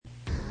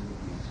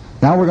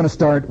Now we're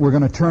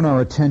going to turn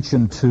our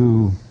attention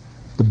to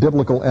the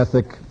biblical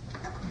ethic.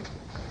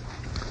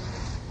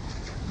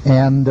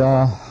 And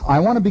I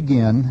want to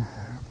begin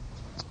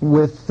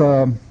with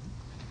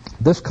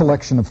this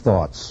collection of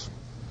thoughts.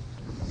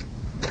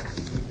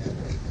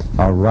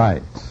 All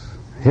right,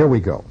 here we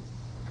go.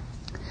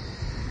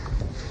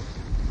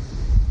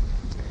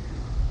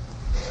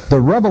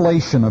 The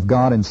revelation of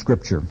God in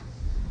Scripture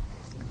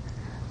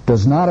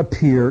does not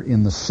appear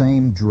in the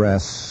same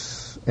dress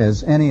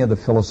as any of the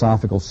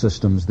philosophical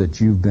systems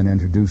that you've been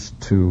introduced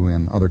to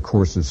in other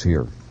courses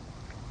here.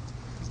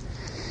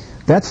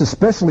 That's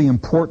especially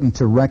important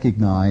to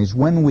recognize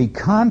when we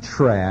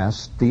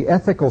contrast the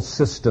ethical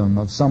system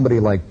of somebody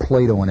like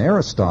Plato and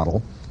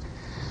Aristotle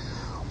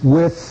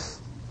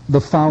with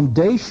the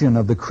foundation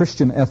of the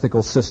Christian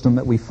ethical system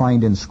that we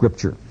find in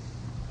Scripture.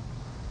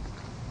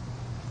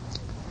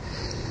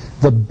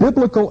 The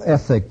biblical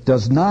ethic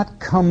does not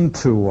come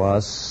to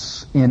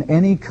us in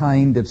any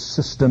kind of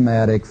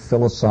systematic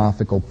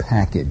philosophical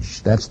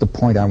package. That's the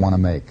point I want to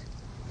make.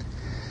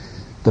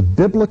 The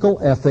biblical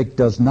ethic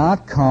does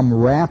not come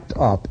wrapped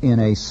up in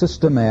a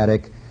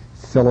systematic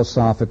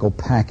philosophical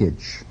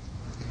package.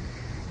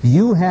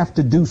 You have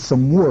to do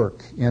some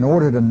work in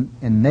order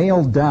to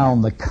nail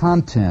down the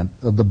content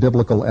of the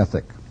biblical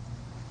ethic.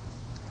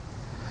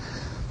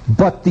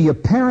 But the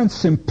apparent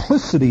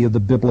simplicity of the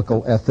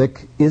biblical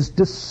ethic is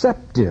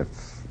deceptive.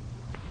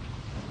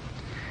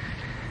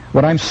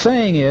 What I'm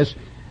saying is,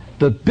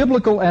 the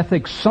biblical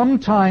ethic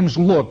sometimes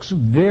looks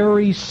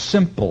very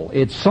simple.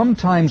 It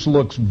sometimes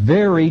looks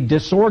very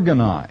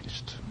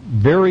disorganized,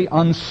 very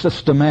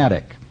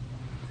unsystematic.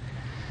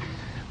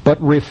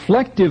 But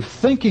reflective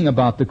thinking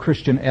about the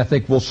Christian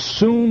ethic will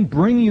soon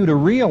bring you to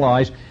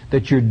realize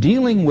that you're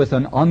dealing with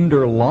an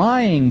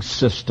underlying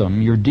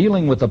system. You're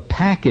dealing with a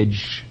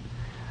package,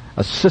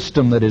 a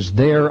system that is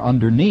there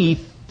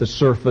underneath the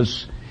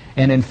surface,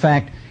 and in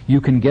fact,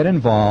 you can get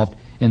involved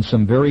in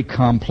some very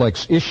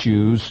complex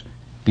issues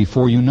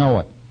before you know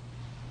it.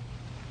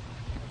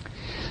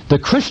 The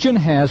Christian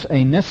has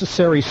a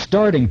necessary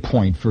starting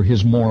point for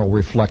his moral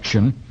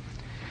reflection,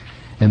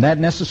 and that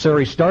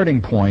necessary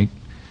starting point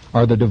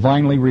are the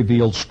divinely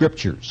revealed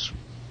Scriptures.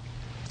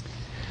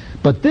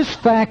 But this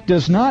fact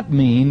does not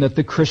mean that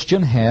the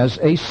Christian has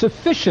a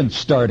sufficient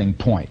starting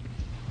point.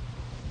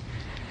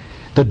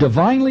 The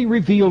divinely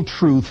revealed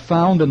truth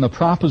found in the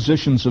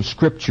propositions of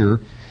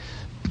Scripture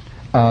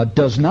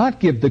does not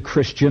give the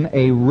Christian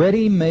a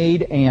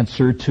ready-made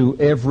answer to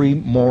every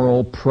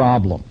moral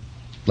problem.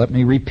 Let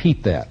me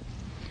repeat that.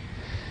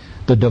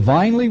 The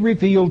divinely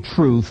revealed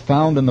truth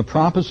found in the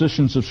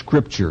propositions of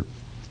Scripture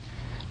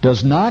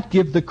does not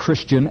give the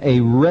Christian a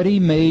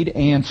ready-made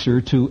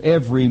answer to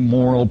every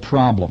moral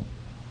problem.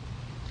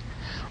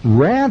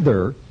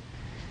 Rather,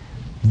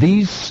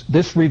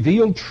 this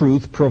revealed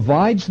truth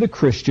provides the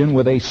Christian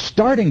with a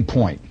starting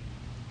point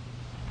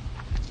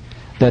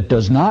that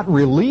does not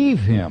relieve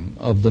him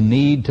of the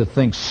need to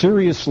think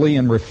seriously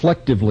and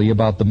reflectively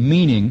about the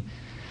meaning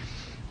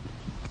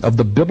of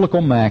the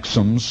biblical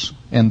maxims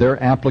and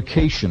their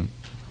application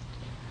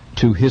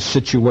to his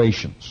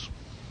situations.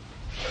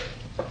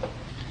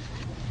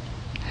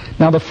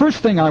 Now, the first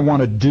thing I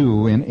want to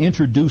do in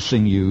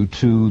introducing you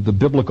to the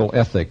biblical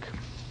ethic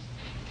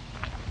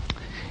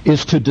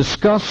is to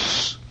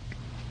discuss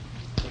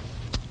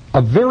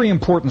a very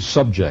important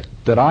subject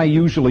that I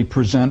usually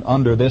present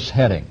under this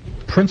heading: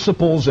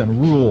 principles and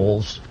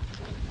rules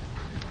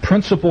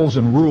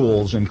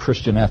in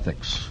Christian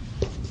ethics.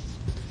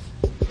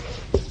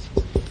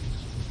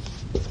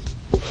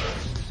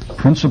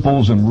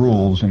 Principles and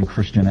rules in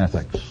Christian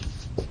ethics.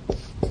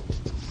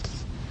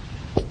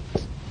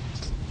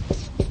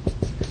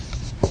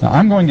 Now,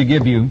 I'm going to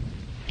give you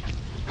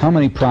how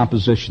many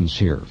propositions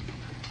here?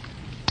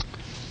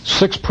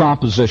 6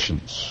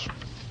 propositions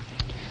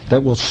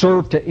that will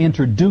serve to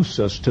introduce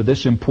us to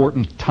this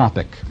important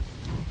topic.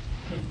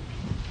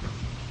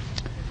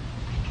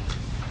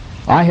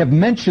 I have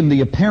mentioned the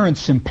apparent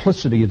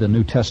simplicity of the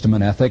New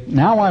Testament ethic.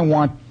 Now I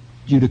want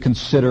you to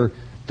consider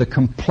the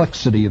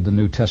complexity of the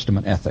New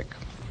Testament ethic.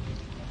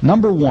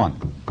 Number 1,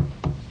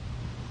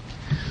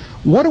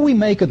 what do we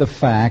make of the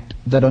fact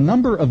that a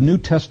number of New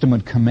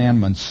Testament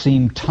commandments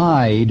seem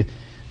tied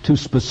to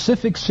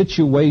specific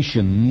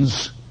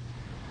situations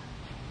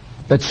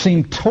that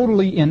seem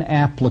totally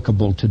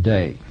inapplicable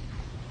today?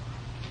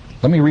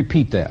 Let me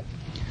repeat that.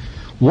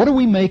 What do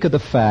we make of the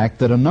fact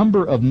that a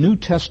number of New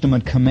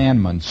Testament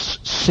commandments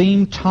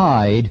seem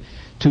tied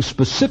to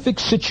specific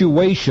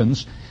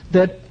situations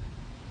that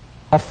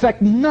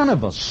affect none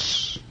of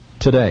us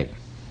today?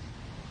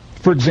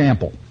 For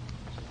example,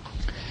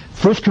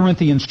 1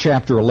 Corinthians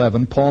chapter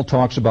 11, Paul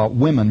talks about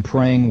women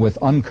praying with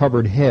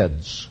uncovered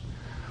heads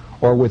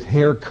or with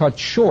hair cut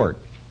short.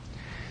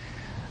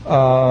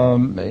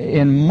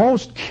 In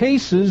most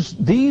cases,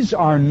 these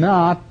are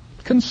not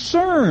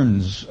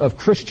concerns of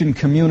Christian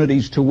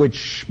communities to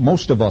which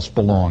most of us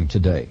belong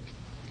today.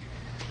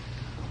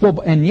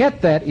 Well, and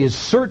yet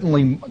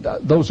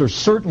those are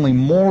certainly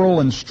moral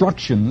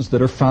instructions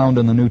that are found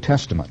in the New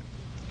Testament.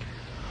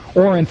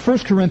 Or in 1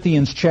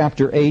 Corinthians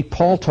chapter 8,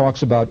 Paul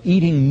talks about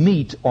eating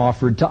meat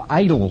offered to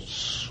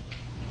idols.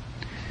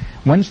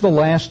 When's the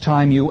last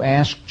time you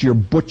asked your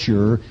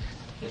butcher,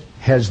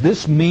 has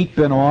this meat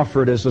been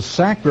offered as a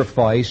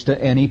sacrifice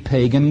to any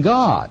pagan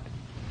god?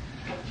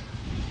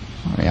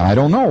 I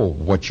don't know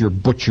where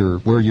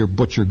your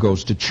butcher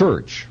goes to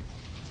church.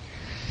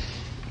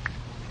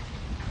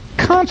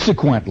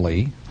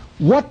 Consequently,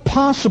 what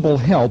possible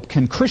help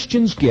can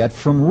Christians get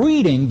from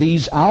reading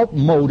these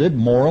outmoded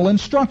moral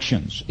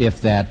instructions,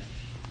 if that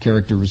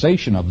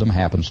characterization of them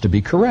happens to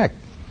be correct?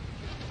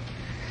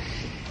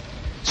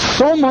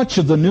 So much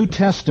of the New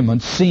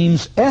Testament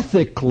seems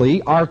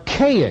ethically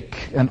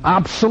archaic and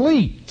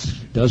obsolete,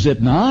 does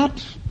it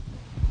not?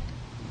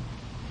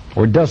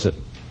 Or does it?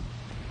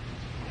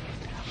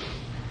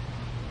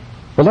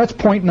 Well, that's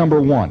point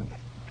number one.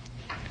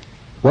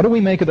 What do we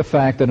make of the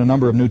fact that a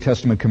number of New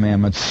Testament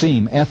commandments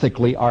seem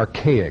ethically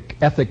archaic,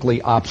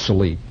 ethically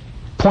obsolete?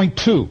 Point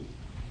two.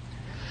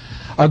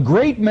 A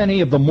great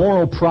many of the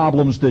moral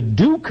problems that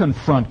do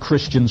confront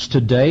Christians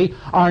today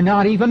are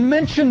not even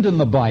mentioned in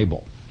the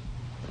Bible.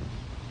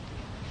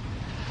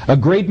 A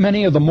great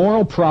many of the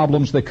moral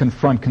problems that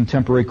confront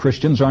contemporary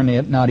Christians are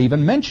not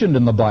even mentioned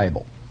in the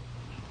Bible.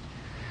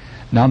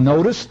 Now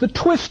notice the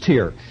twist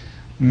here.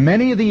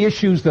 Many of the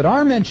issues that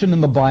are mentioned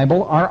in the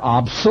Bible are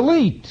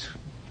obsolete,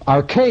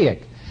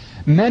 archaic.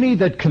 Many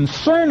that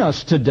concern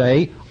us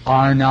today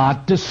are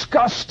not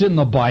discussed in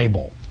the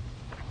Bible.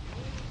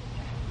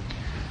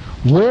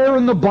 Where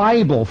in the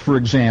Bible, for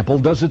example,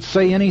 does it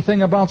say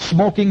anything about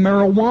smoking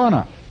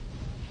marijuana?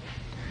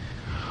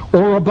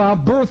 Or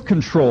about birth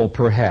control,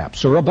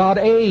 perhaps, or about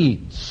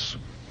AIDS?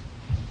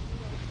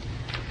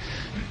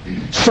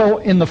 So,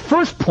 in the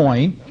first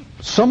point,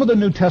 some of the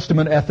New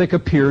Testament ethic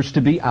appears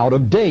to be out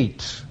of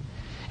date.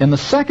 In the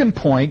second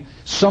point,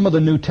 some of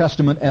the New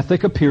Testament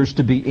ethic appears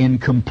to be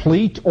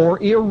incomplete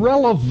or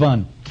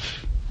irrelevant.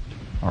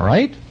 All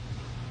right?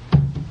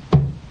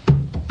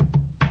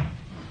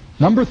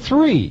 Number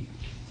three,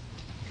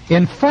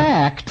 in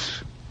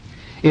fact,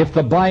 if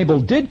the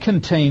Bible did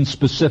contain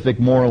specific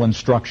moral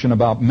instruction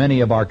about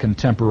many of our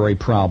contemporary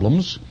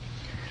problems,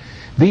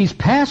 these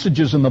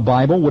passages in the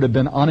Bible would have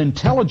been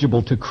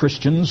unintelligible to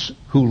Christians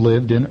who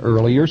lived in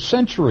earlier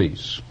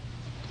centuries.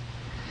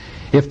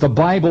 If the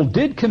Bible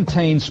did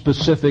contain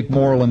specific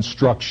moral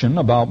instruction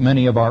about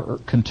many of our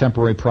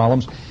contemporary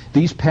problems,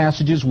 these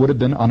passages would have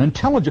been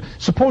unintelligible.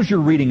 Suppose you're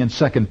reading in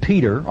 2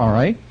 Peter, all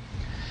right?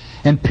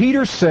 And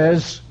Peter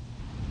says,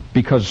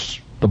 because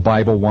the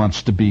Bible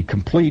wants to be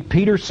complete,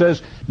 Peter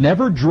says,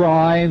 never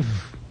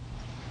drive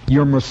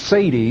your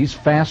Mercedes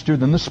faster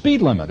than the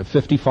speed limit of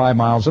 55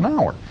 miles an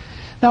hour.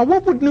 Now,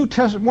 what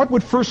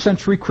would first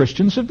century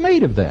Christians have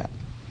made of that?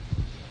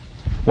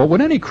 What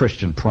would any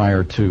Christian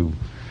prior to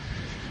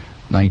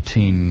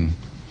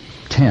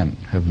 1910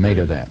 have made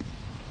of that?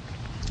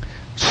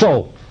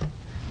 So,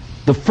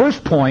 the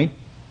first point,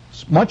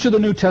 much of the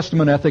New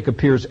Testament ethic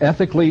appears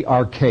ethically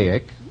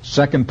archaic.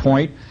 Second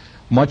point,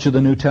 much of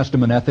the New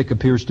Testament ethic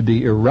appears to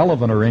be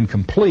irrelevant or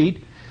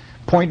incomplete.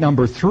 Point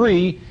number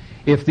three,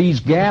 if these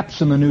gaps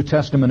in the New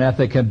Testament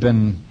ethic had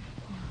been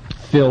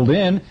filled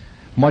in,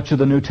 much of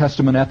the New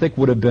Testament ethic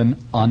would have been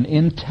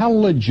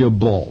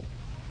unintelligible.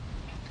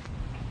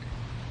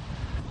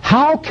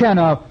 How can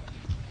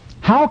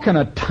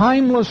a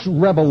timeless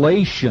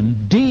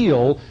revelation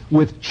deal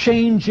with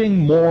changing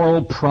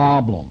moral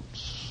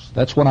problems?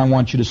 That's what I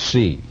want you to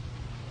see.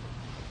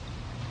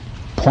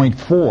 Point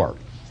four.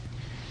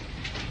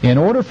 In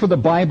order for the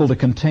Bible to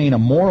contain a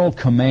moral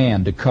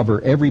command to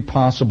cover every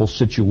possible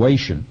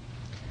situation,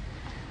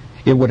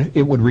 it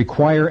would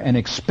require an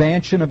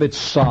expansion of its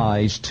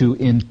size to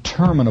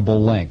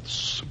interminable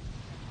lengths.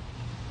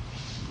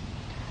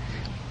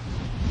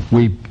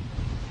 We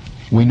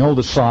know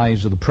the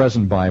size of the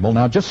present Bible.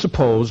 Now, just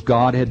suppose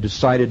God had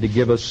decided to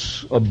give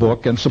us a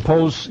book, and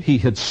suppose He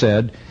had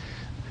said,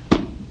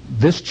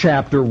 this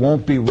chapter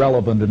won't be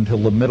relevant until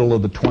the middle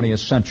of the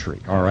 20th century,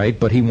 all right?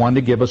 But He wanted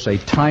to give us a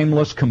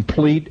timeless,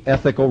 complete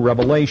ethical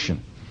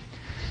revelation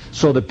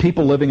so that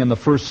people living in the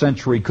first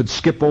century could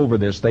skip over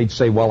this. They'd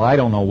say, well, I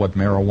don't know what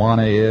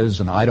marijuana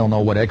is, and I don't know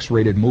what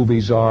X-rated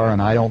movies are,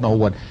 and I don't know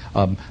what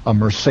a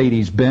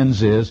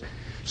Mercedes-Benz is.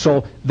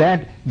 So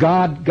that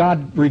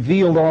God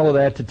revealed all of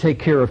that to take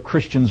care of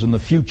Christians in the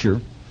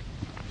future.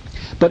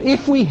 But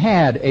if we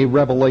had a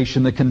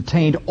revelation that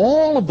contained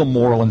all of the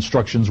moral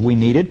instructions we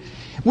needed,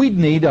 we'd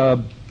need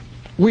a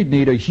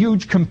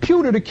huge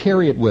computer to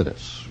carry it with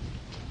us.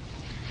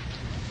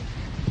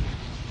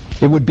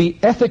 It would be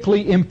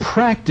ethically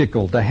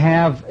impractical to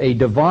have a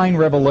divine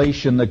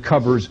revelation that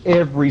covers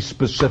every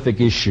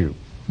specific issue,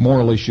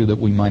 moral issue that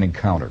we might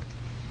encounter.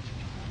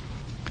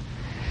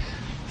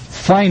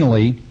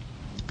 Finally,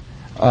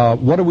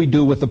 what do we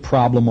do with the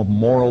problem of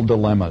moral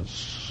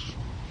dilemmas?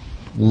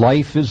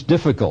 Life is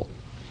difficult.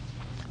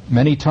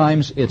 Many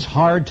times it's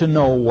hard to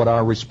know what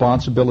our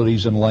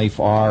responsibilities in life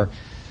are.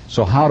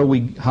 So how do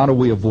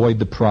we avoid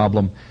the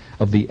problem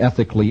of the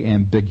ethically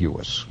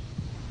ambiguous?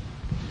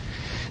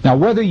 Now,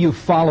 whether you've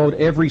followed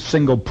every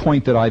single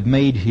point that I've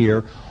made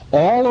here,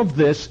 All of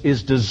this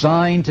is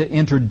designed to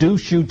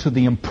introduce you to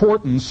the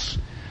importance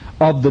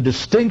of the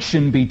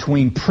distinction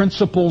between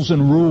principles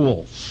and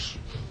rules.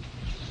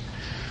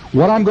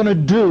 What I'm going to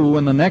do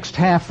in the next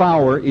half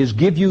hour is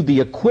give you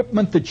the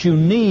equipment that you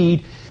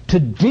need to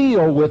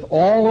deal with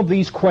all of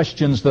these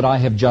questions that I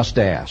have just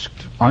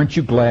asked. Aren't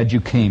you glad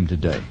you came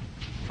today?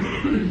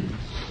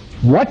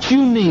 What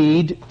you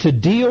need to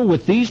deal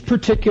with these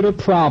particular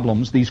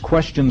problems, these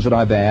questions that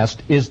I've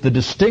asked, is the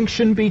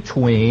distinction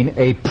between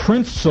a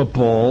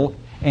principle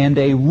and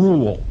a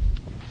rule.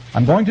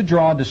 I'm going to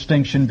draw a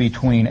distinction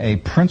between a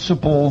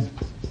principle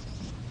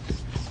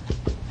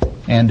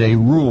and a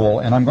rule,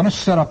 and I'm going to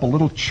set up a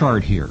little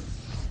chart here.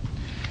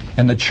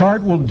 And the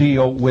chart will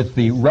deal with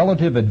the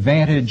relative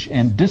advantage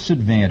and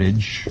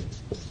disadvantage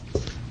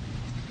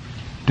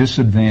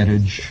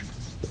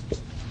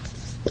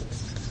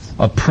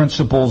of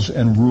principles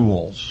and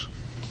rules.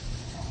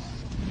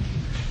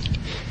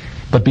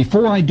 But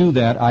before I do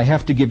that, I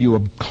have to give you a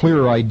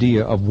clear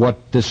idea of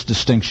what this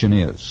distinction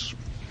is.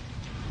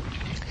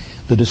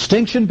 The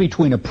distinction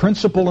between a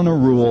principle and a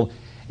rule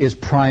is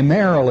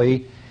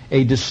primarily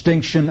a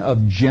distinction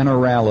of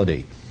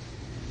generality.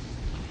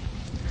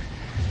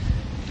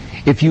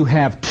 If you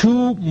have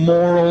two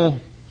moral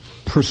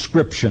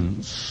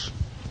prescriptions,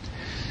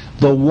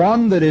 the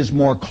one that is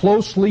more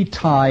closely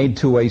tied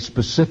to a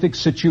specific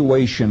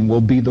situation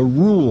will be the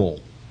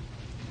rule.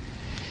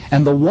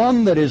 And the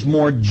one that is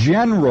more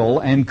general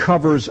and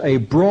covers a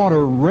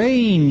broader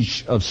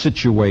range of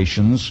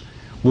situations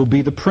will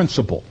be the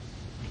principle.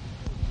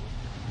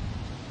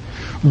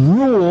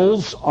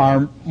 Rules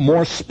are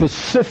more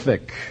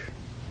specific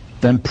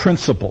than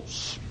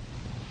principles.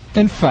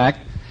 In fact,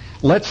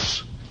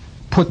 let's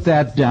put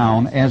that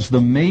down as the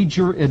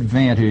major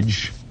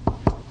advantage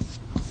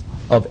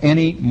of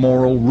any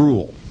moral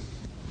rule.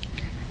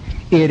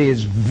 It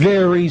is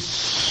very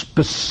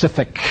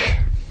specific.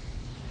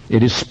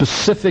 It is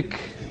specific.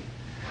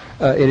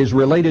 It is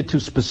related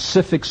to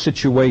specific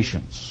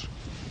situations.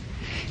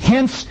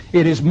 Hence,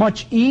 it is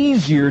much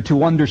easier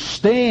to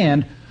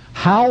understand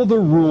how the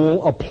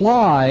rule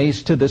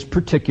applies to this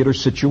particular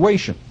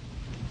situation.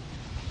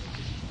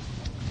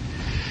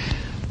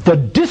 The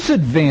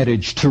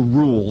disadvantage to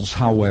rules,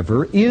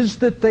 however, is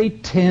that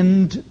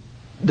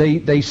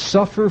they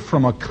suffer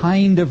from a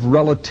kind of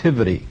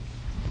relativity.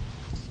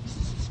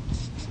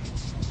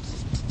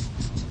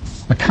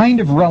 A kind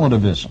of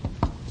relativism.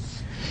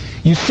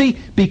 You see,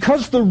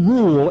 because the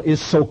rule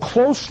is so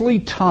closely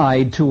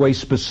tied to a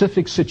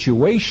specific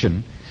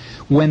situation,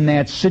 when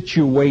that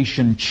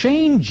situation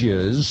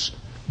changes,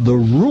 the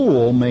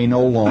rule may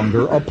no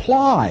longer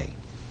apply.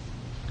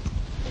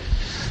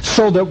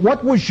 So that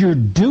what was your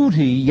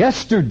duty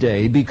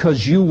yesterday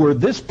because you were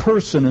this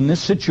person in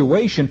this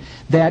situation,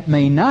 that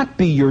may not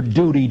be your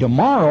duty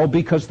tomorrow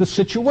because the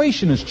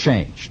situation has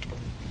changed.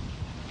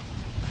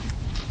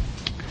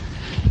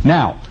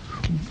 Now,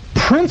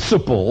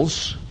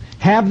 principles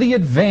have the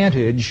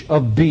advantage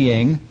of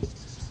being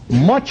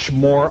much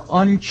more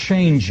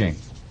unchanging.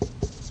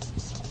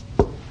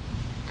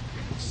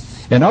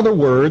 In other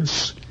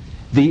words,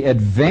 the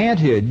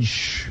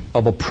advantage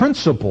of a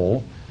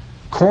principle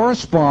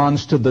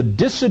corresponds to the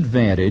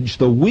disadvantage,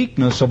 the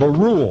weakness of a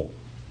rule.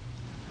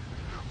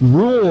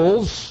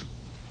 Rules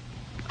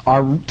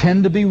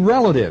tend to be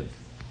relative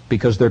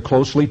because they're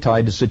closely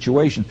tied to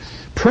situations.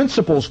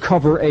 Principles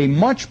cover a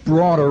much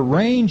broader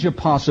range of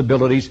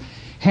possibilities,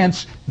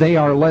 hence they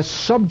are less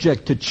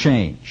subject to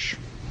change.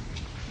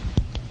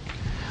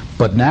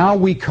 But now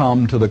we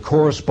come to the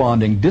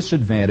corresponding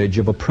disadvantage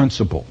of a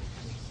principle.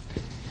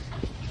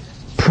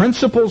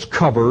 Principles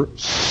cover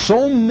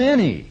so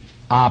many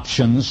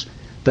options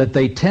that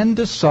they tend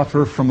to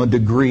suffer from a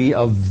degree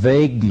of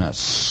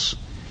vagueness,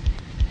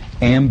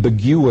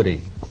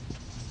 ambiguity.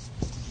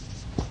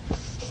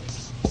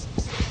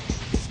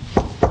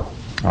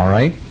 All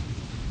right?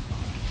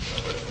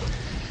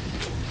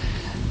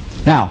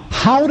 Now,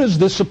 how does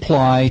this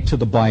apply to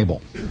the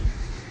Bible?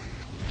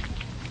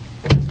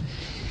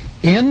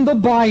 In the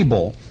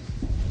Bible,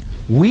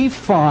 we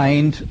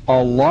find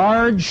a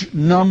large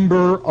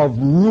number of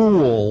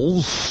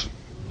rules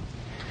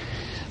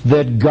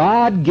that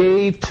God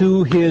gave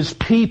to His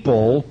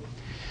people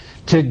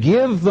to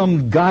give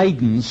them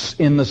guidance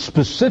in the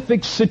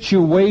specific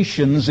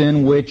situations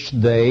in which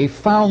they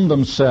found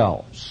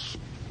themselves.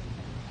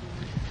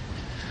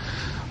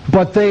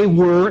 But they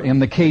were, in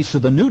the case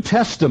of the New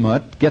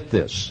Testament, get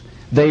this,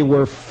 they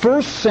were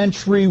first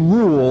century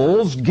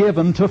rules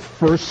given to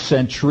first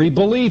century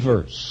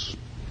believers.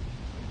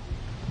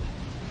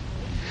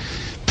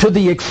 To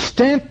the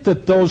extent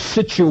that those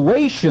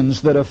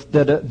situations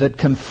that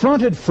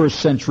confronted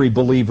first century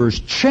believers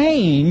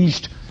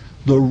changed,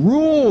 the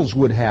rules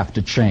would have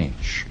to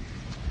change.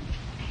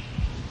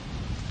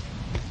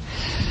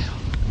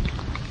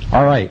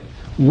 All right.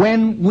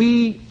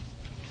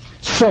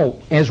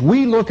 As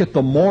we look at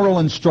the moral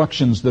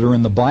instructions that are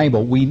in the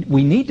Bible,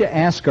 we need to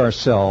ask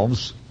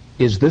ourselves,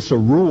 is this a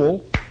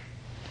rule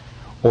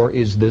or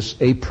is this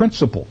a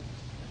principle?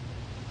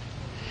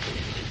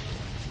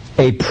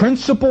 a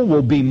principle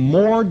will be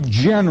more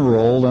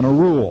general than a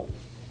rule.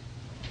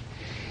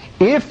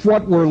 If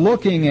what we're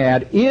looking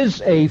at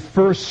is a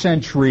first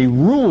century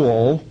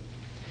rule,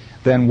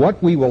 then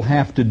what we will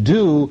have to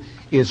do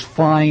is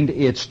find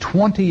its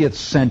 20th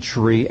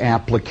century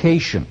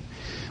application.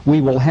 We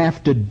will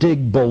have to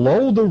dig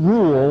below the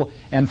rule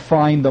and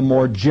find the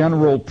more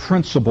general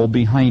principle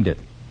behind it.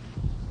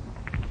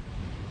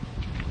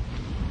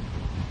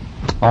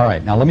 All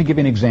right, now let me give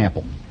you an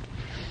example.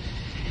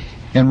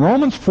 In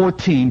Romans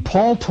 14,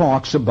 Paul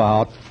talks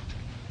about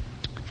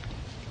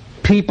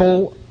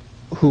people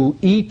who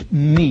eat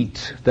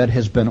meat that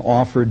has been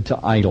offered to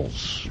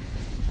idols.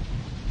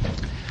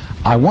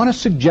 I want to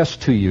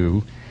suggest to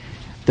you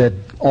that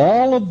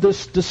all of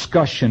this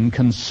discussion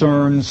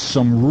concerns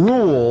some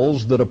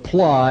rules that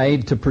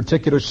applied to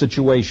particular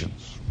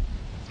situations.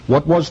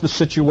 What was the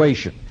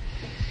situation?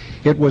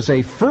 It was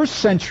a first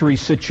century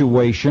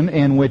situation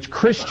in which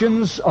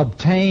Christians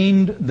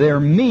obtained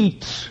their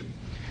meat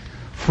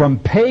from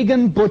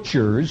pagan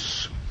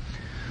butchers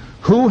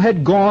who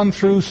had gone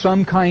through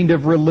some kind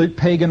of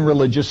pagan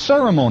religious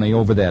ceremony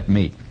over that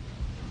meat.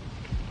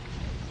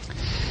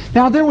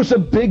 Now, there was a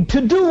big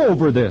to-do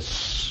over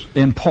this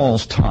in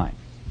Paul's time.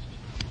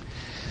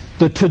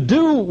 The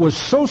to-do was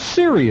so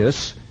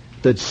serious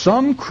that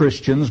some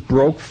Christians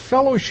broke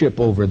fellowship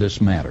over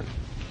this matter.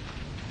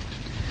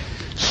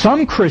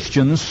 Some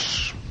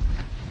Christians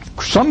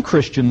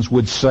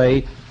would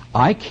say,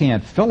 I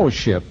can't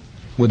fellowship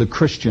with a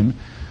Christian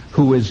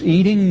who is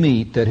eating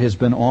meat that has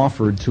been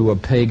offered to a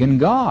pagan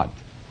god.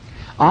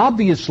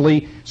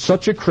 Obviously,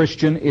 such a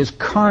Christian is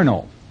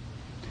carnal.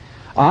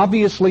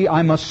 Obviously,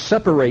 I must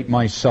separate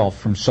myself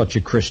from such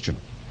a Christian.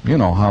 You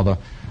know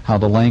how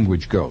the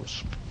language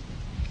goes.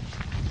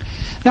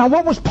 Now,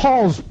 what was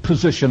Paul's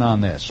position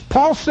on this?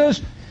 Paul says,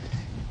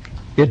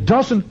 it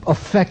doesn't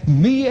affect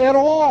me at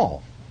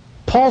all.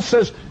 Paul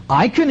says,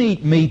 I can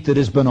eat meat that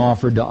has been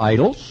offered to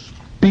idols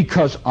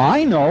because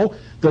I know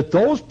that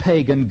those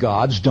pagan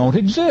gods don't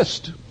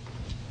exist.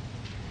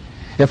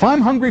 If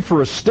I'm hungry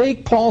for a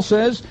steak, Paul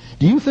says,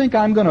 do you think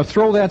I'm going to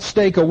throw that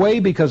steak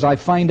away because I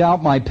find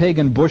out my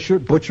pagan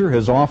butcher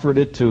has offered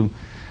it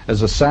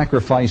as a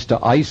sacrifice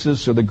to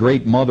Isis or the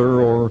Great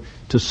Mother or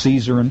to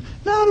Caesar? And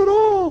not at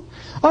all.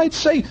 I'd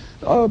say,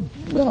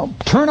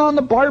 turn on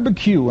the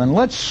barbecue and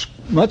let's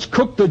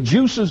cook the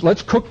juices.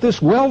 Let's cook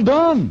this well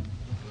done.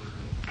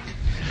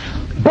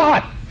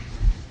 But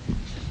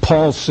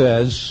Paul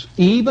says,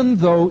 even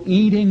though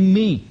eating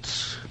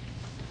meat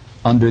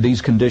under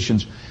these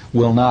conditions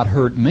will not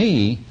hurt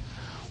me,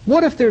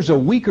 what if there's a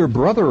weaker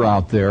brother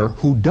out there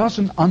who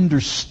doesn't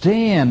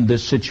understand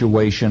this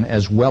situation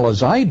as well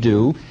as I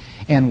do,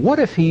 and what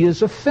if he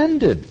is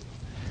offended?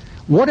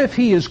 What if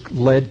he is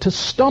led to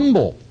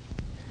stumble?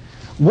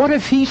 What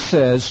if he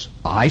says,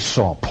 I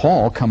saw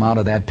Paul come out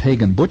of that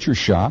pagan butcher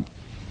shop,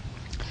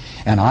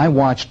 and I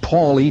watched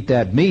Paul eat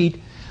that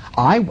meat.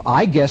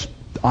 I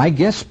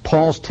guess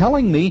Paul's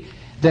telling me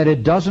that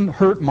it doesn't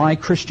hurt my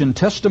Christian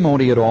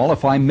testimony at all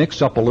if I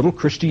mix up a little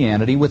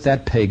Christianity with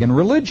that pagan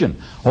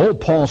religion. Oh,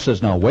 Paul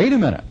says, now wait a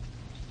minute.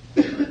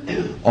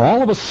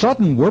 All of a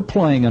sudden, we're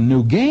playing a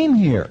new game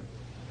here.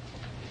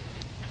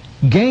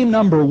 Game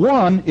number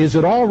one, is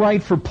it all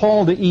right for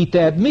Paul to eat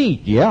that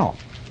meat? Yeah.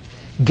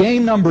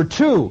 Game number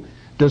two,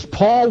 does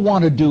Paul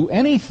want to do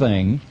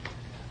anything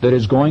that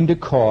is going to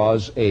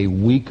cause a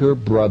weaker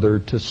brother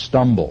to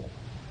stumble?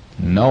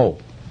 No.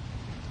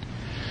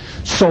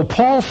 So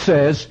Paul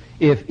says,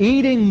 if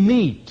eating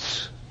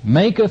meat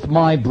maketh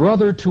my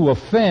brother to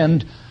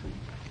offend,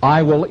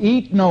 I will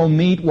eat no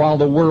meat while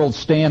the world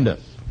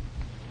standeth.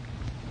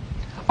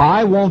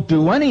 I won't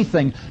do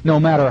anything, no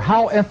matter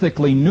how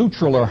ethically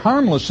neutral or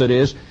harmless it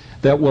is,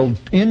 that will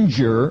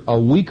injure a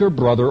weaker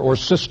brother or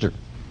sister.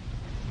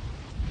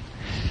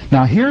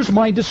 Now here's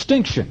my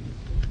distinction.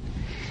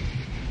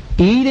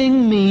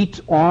 Eating meat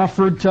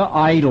offered to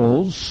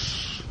idols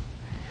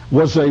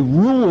was a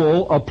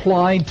rule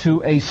applied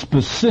to a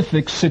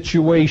specific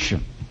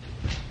situation.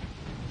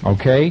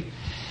 Okay?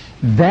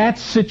 That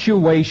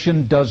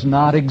situation does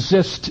not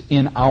exist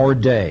in our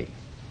day.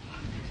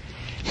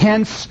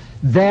 Hence,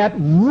 that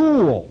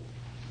rule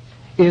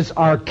is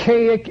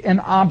archaic and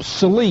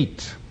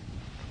obsolete.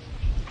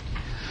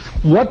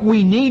 What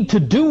we need to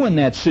do in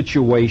that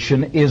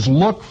situation is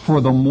look for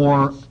the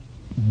more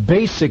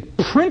basic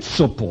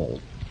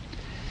principle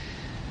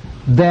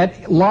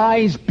that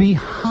lies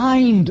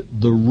behind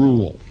the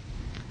rule.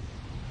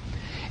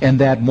 And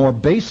that more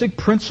basic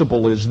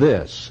principle is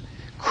this: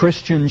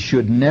 Christians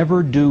should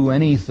never do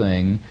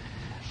anything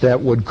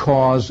that would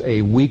cause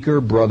a weaker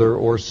brother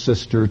or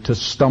sister to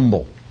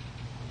stumble.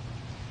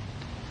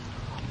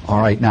 All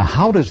right, now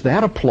how does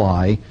that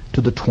apply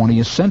to the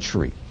 20th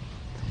century?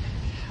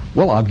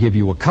 Well, I'll give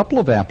you a couple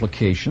of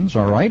applications,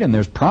 all right, and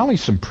there's probably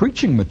some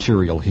preaching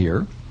material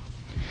here.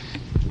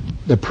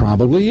 There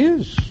probably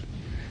is.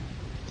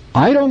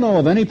 I don't know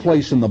of any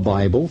place in the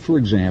Bible, for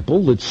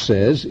example, that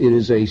says it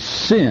is a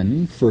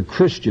sin for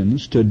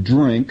Christians to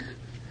drink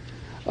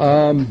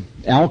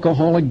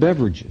alcoholic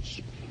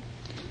beverages.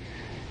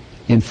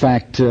 In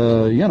fact,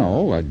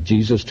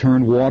 Jesus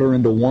turned water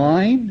into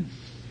wine,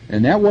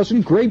 and that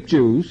wasn't grape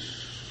juice.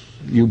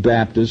 You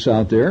Baptists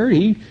out there,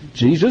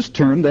 Jesus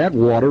turned that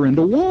water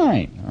into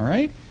wine, all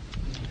right?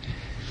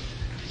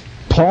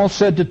 Paul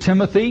said to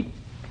Timothy,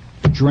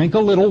 drink a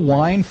little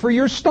wine for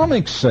your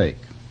stomach's sake.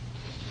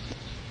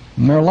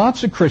 And there are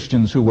lots of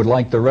Christians who would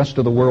like the rest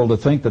of the world to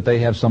think that they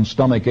have some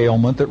stomach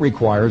ailment that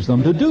requires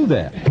them to do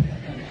that.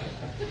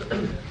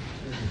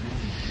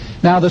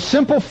 Now, the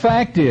simple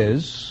fact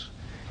is,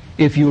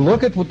 if you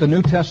look at what the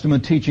New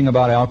Testament teaching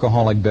about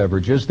alcoholic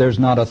beverages, there's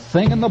not a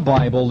thing in the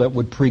Bible that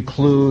would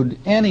preclude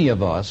any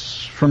of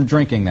us from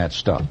drinking that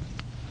stuff.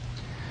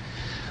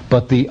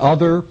 But the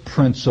other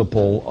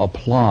principle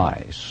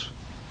applies.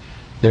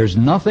 There's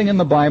nothing in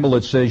the Bible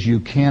that says you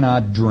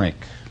cannot drink.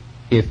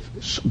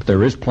 If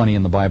there is plenty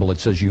in the Bible that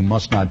says you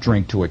must not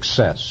drink to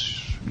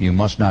excess. You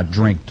must not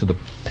drink to the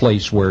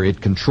place where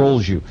it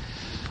controls you.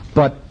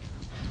 But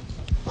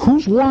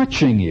who's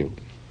watching you?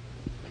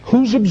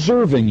 Who's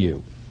observing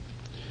you?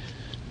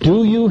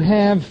 Do you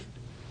have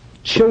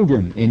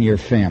children in your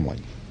family?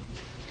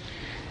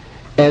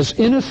 As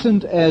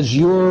innocent as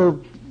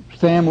your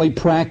family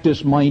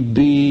practice might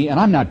be, and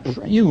I'm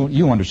not,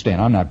 you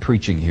understand, I'm not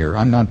preaching here.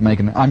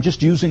 I'm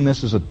just using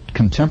this as a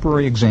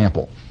contemporary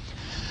example.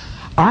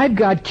 I've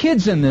got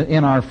kids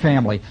in our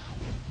family.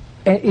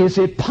 Is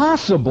it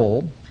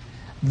possible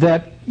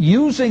that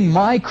using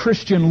my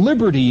Christian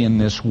liberty in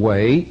this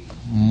way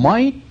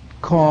might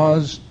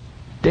cause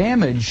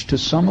damage to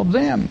some of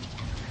them?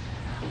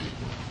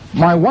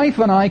 My wife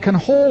and I can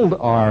hold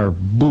our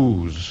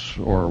booze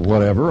or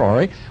whatever, all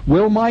right?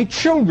 Will my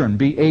children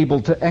be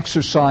able to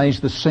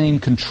exercise the same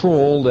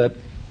control that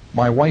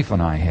my wife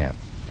and I have?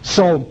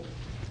 So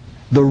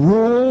the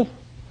rule,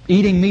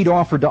 eating meat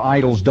offered to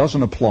idols,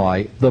 doesn't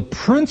apply. The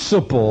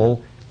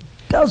principle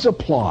does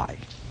apply.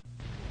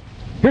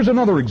 Here's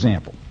another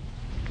example.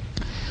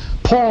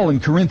 Paul in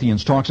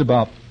Corinthians talks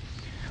about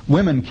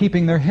women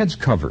keeping their heads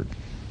covered.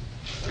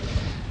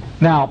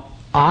 Now,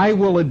 I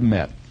will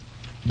admit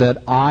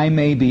that I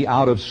may be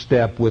out of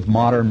step with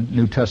modern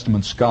New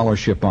Testament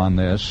scholarship on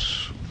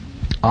this.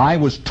 I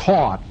was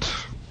taught,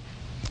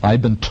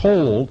 I've been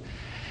told,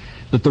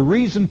 that the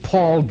reason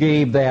Paul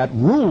gave that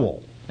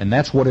rule, and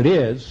that's what it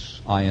is,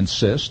 I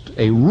insist,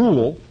 a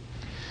rule,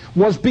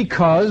 was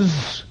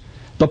because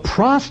the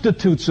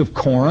prostitutes of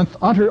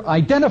Corinth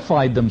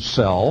identified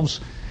themselves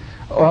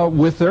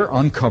with their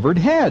uncovered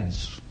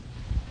heads.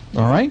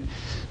 All right?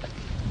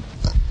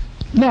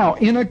 Now,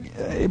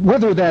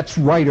 whether that's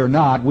right or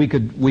not, we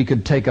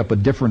could take up a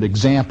different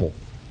example.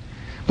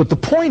 But the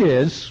point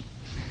is,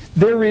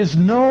 there is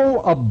no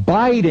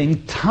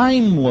abiding,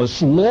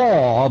 timeless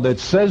law that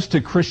says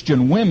to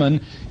Christian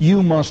women,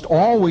 you must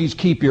always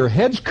keep your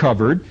heads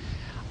covered.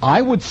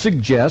 I would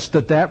suggest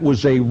that that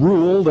was a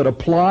rule that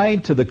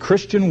applied to the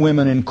Christian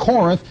women in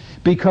Corinth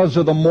because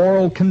of the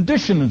moral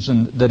conditions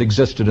that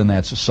existed in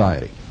that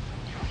society.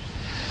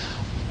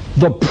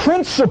 The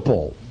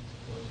principle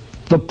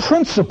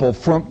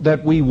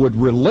that we would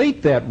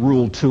relate that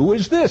rule to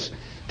is this,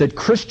 that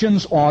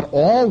Christians ought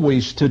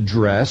always to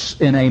dress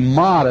in a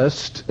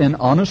modest and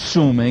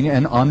unassuming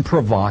and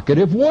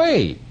unprovocative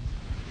way.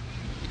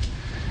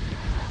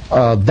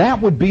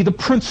 That would be the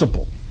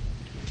principle.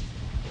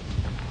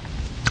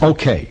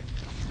 Okay,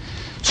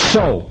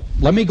 so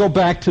let me go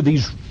back to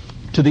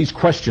these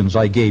questions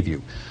I gave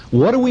you.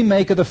 What do we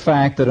make of the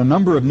fact that a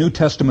number of New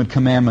Testament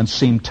commandments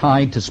seem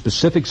tied to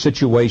specific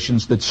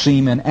situations that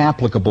seem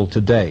inapplicable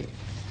today?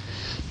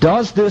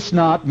 Does this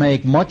not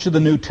make much of the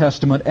New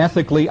Testament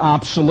ethically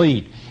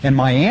obsolete? And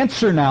my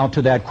answer now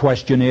to that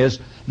question is,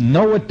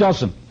 no, it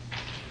doesn't.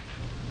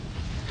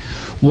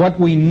 What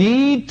we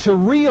need to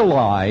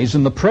realize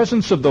in the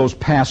presence of those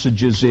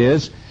passages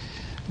is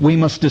we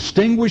must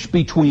distinguish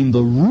between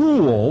the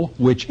rule,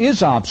 which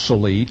is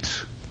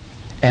obsolete,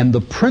 and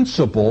the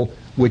principle,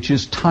 which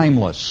is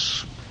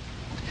timeless.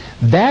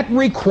 That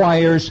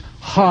requires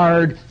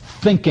hard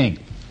thinking.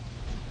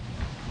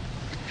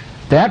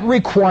 That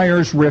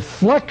requires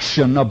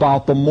reflection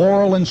about the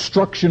moral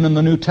instruction in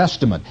the New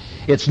Testament.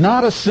 It's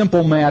not a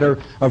simple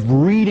matter of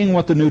reading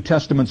what the New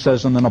Testament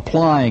says and then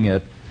applying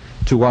it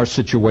to our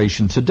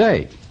situation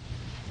today.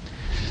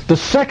 The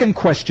second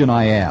question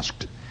I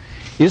asked,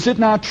 is it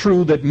not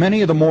true that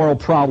many of the moral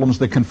problems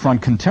that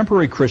confront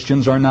contemporary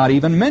Christians are not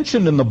even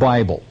mentioned in the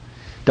Bible?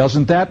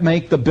 Doesn't that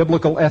make the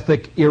biblical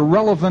ethic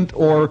irrelevant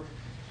or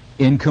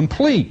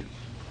incomplete?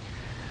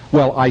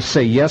 Well, I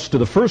say yes to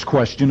the first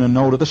question and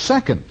no to the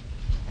second.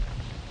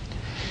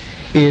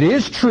 It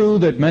is true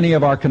that many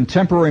of our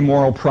contemporary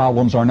moral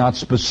problems are not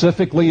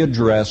specifically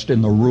addressed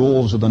in the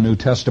rules of the New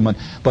Testament,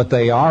 but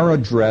they are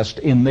addressed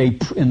in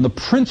the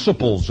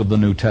principles of the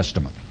New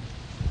Testament.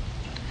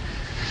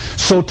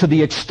 So to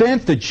the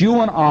extent that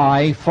you and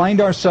I find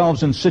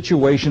ourselves in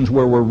situations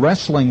where we're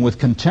wrestling with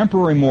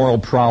contemporary moral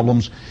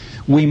problems,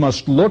 we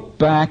must look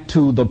back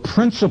to the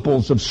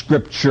principles of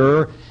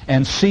Scripture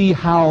and see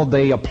how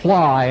they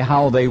apply,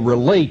 how they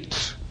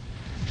relate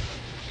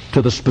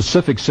to the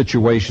specific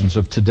situations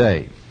of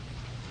today.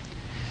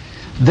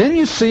 Then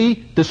you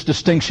see this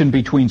distinction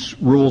between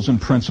rules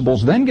and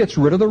principles then gets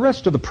rid of the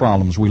rest of the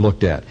problems we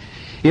looked at.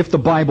 If the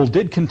Bible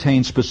did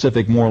contain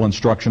specific moral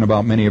instruction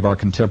about many of our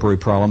contemporary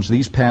problems,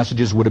 these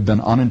passages would have been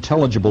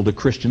unintelligible to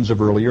Christians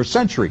of earlier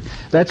century.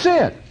 That's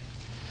it.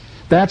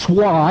 That's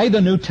why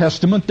the New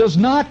Testament does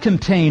not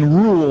contain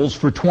rules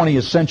for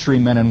 20th century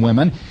men and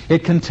women.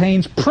 It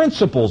contains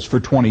principles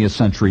for 20th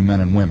century men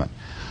and women.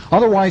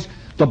 Otherwise,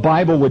 the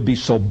Bible would be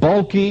so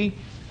bulky,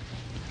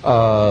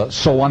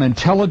 so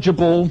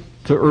unintelligible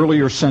to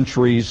earlier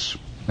centuries,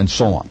 and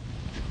so on.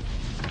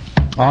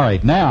 All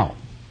right, now,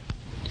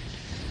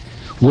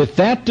 with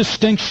that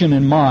distinction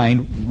in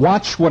mind,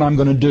 watch what I'm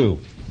going to do.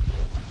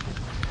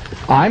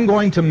 I'm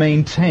going to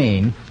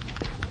maintain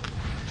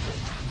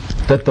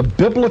that the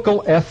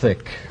biblical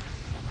ethic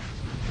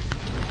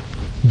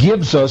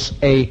gives us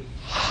a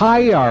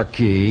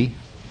hierarchy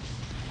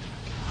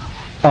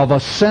of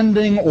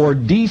ascending or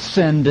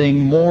descending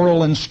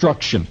moral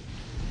instruction.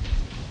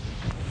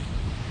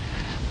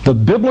 The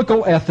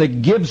biblical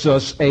ethic gives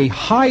us a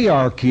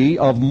hierarchy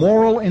of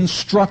moral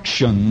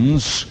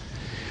instructions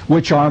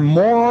which are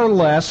more or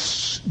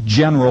less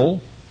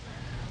general,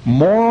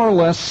 more or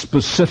less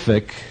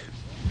specific,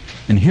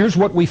 and here's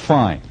what we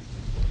find.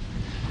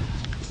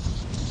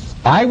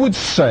 I would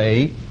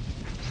say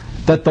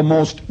that the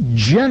most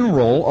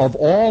general of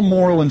all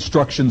moral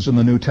instructions in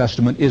the New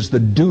Testament is the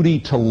duty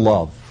to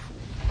love.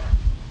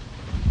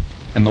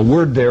 And the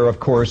word there, of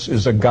course,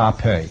 is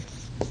agape,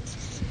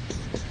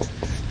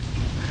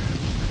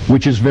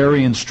 which is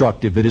very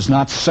instructive. It is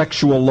not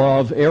sexual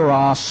love,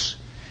 eros.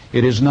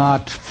 It is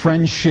not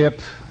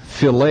friendship,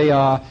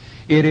 philia.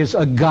 It is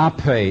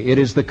agape. It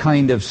is the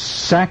kind of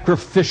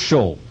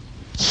sacrificial,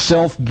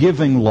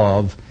 self-giving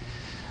love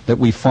that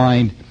we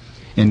find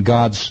in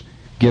God's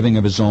giving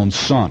of His own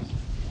Son.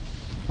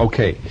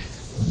 Okay,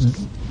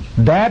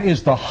 that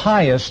is the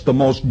highest, the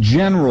most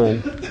general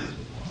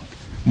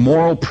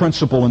moral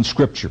principle in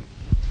Scripture.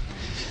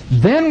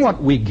 Then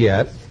what we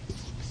get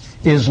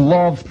is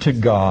love to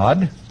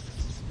God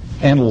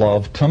and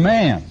love to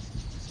man.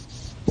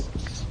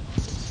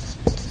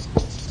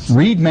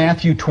 Read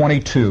Matthew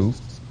 22.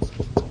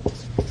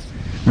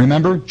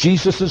 Remember,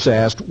 Jesus is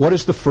asked, what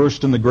is the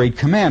first and the great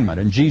commandment?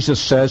 And Jesus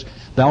says,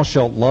 thou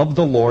shalt love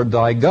the Lord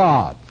thy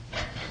God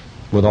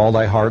with all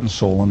thy heart and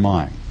soul and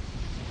mind.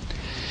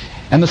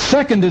 And the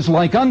second is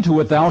like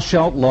unto it, thou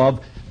shalt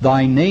love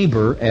thy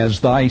neighbor as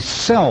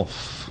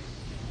thyself.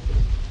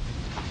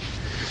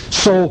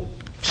 So,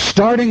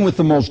 starting with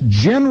the most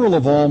general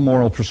of all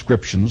moral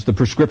prescriptions, the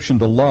prescription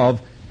to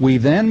love, we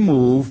then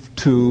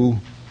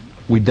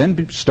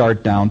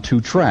start down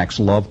two tracks,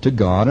 love to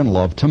God and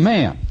love to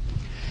man.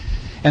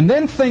 And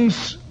then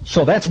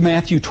so that's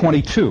Matthew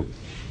 22.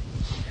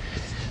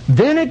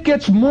 Then it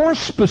gets more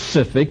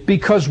specific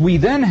because we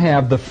then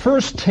have the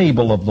first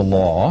table of the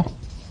law,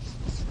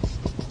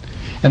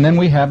 and then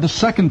we have the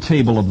second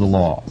table of the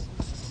law.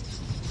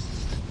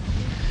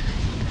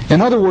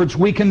 In other words,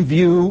 we can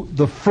view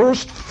the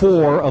first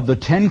four of the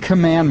Ten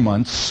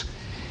Commandments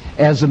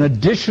as an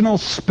additional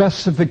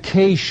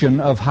specification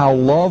of how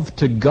love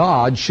to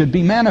God should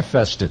be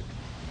manifested.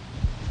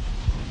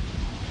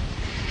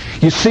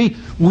 You see,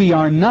 we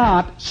are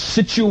not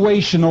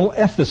situational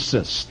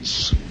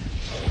ethicists.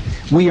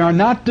 We are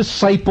not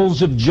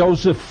disciples of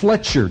Joseph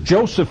Fletcher.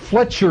 Joseph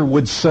Fletcher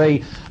would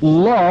say,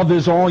 love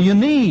is all you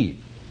need.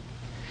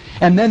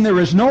 And then there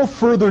is no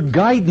further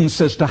guidance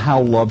as to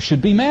how love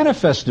should be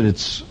manifested.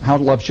 It's how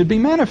love should be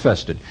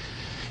manifested.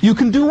 You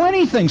can do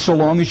anything so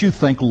long as you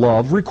think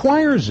love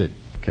requires it.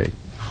 Okay.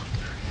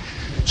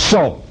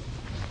 So,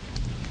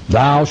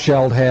 thou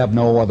shalt have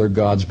no other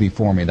gods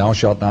before me. Thou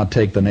shalt not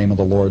take the name of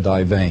the Lord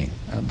thy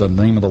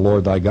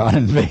God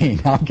in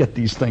vain. I'll get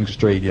these things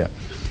straight yet.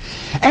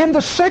 And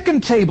the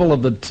second table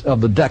of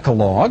the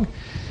Decalogue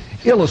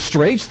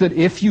illustrates that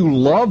if you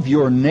love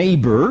your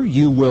neighbor,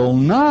 you will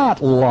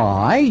not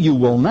lie, you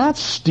will not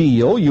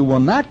steal, you will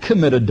not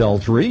commit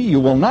adultery, you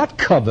will not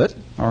covet.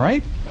 All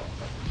right?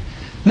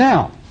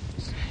 Now,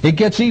 it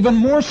gets even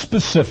more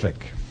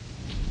specific.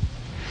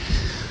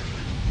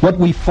 What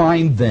we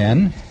find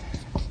then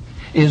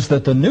is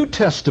that the New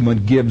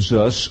Testament gives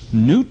us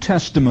New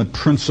Testament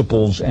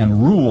principles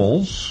and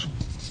rules,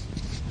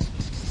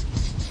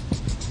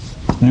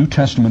 New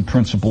Testament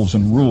principles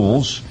and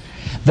rules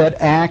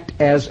that act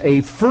as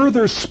a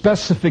further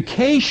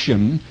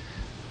specification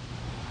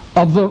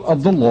of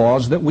the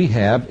laws that we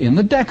have in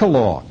the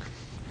Decalogue.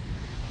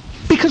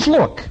 Because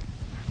look,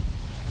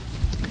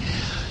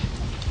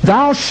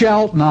 thou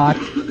shalt not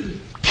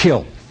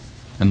kill,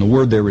 and the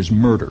word there is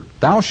murder.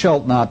 Thou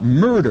shalt not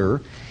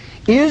murder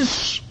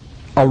is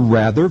a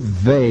rather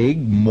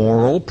vague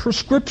moral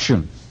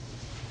prescription.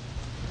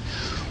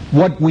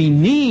 What we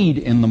need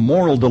in the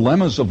moral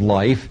dilemmas of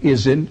life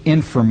is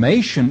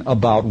information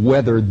about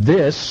whether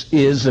this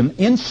is an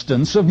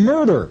instance of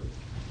murder.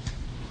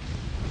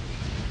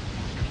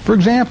 For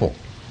example,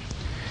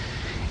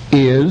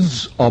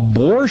 is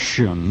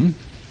abortion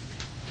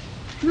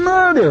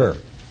murder?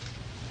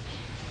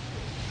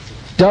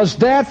 Does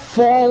that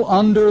fall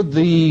under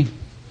the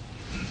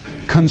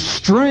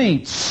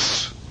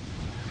constraints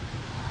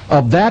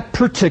of that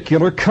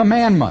particular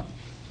commandment.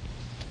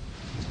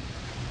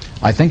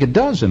 I think it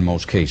does in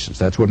most cases.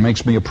 That's what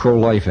makes me a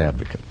pro-life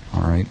advocate.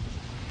 All right.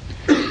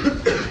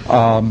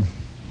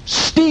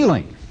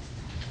 Stealing.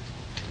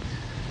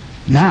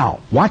 Now,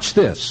 watch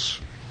this.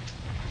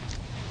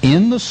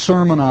 In the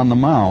Sermon on the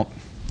Mount,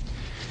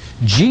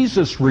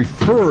 Jesus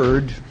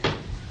referred...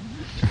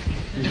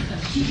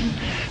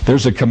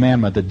 There's a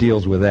commandment that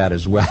deals with that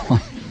as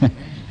well.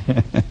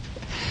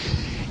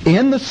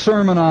 In the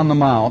Sermon on the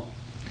Mount,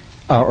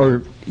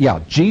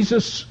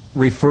 Jesus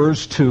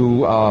refers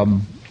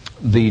to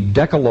the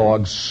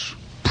Decalogue's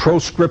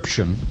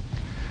proscription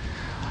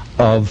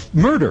of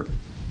murder.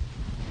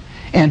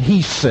 And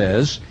he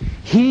says,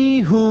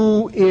 he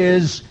who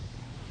is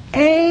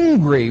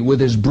angry with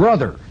his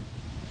brother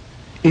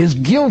is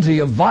guilty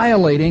of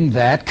violating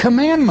that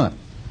commandment.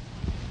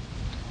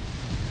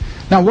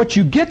 Now what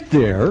you get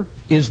there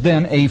is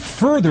then a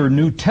further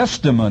New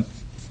Testament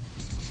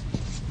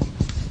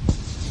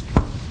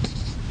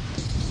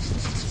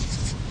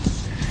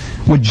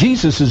what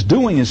Jesus is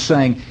doing is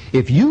saying,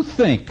 if you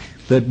think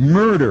that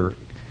murder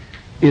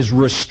is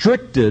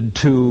restricted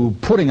to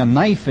putting a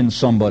knife in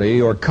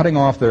somebody or cutting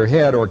off their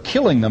head or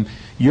killing them,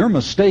 you're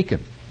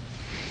mistaken.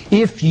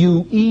 If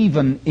you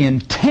even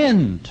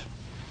intend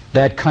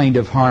that kind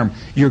of harm,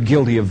 you're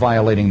guilty of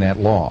violating that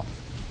law.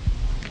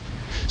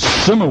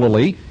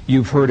 Similarly,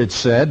 you've heard it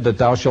said that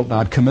thou shalt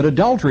not commit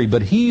adultery,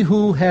 but he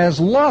who has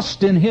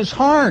lust in his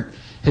heart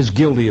is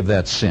guilty of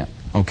that sin.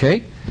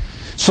 Okay?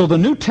 So the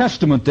New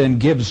Testament then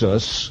gives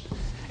us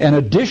an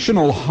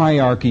additional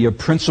hierarchy of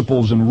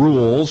principles and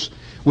rules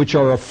which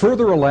are a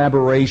further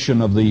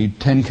elaboration of the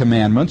Ten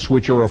Commandments,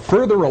 which are a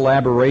further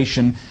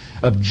elaboration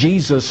of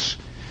Jesus'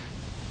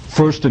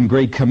 first and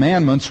great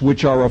commandments,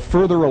 which are a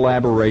further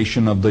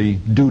elaboration of the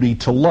duty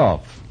to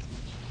love.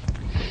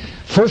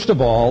 First of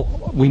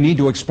all, we need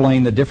to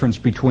explain the difference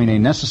between a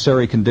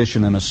necessary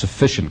condition and a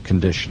sufficient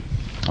condition.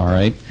 All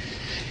right?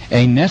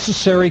 A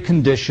necessary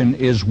condition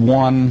is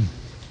one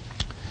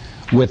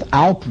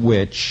without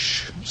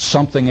which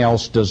something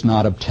else does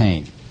not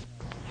obtain.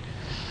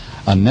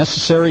 A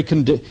necessary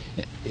condition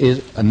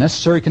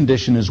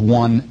is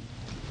one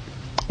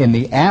in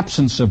the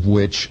absence of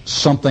which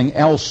something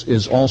else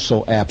is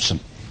also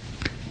absent,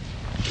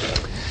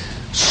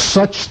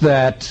 such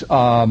that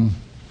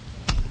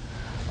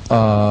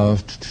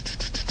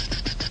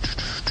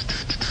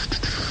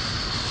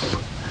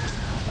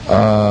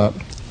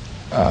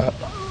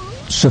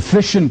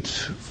sufficient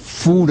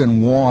food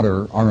and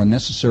water are a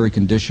necessary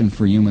condition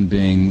for human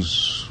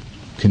beings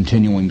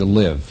continuing to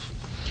live.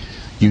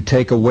 You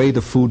take away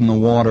the food and the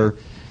water,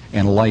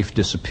 and life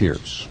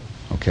disappears.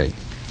 Okay.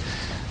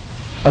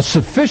 A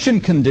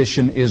sufficient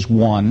condition is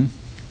one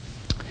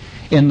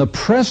in the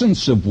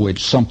presence of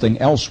which something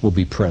else will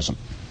be present.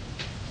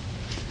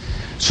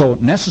 So,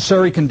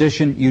 necessary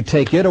condition, you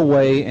take it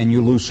away and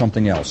you lose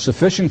something else.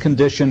 Sufficient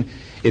condition,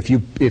 if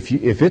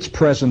it's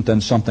present,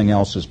 then something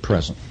else is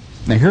present.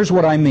 Now, here's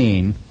what I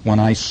mean when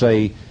I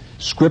say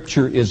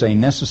Scripture is a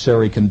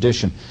necessary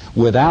condition.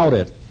 Without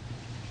it,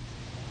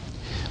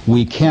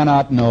 we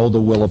cannot know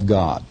the will of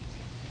God.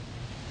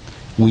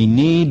 We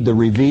need the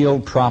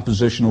revealed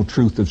propositional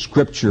truth of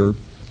Scripture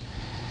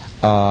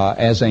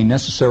as a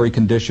necessary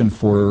condition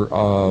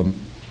for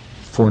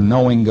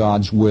knowing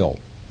God's will.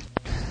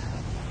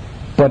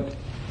 But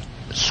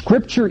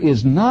Scripture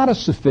is not a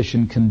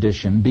sufficient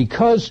condition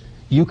because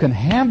you can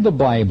have the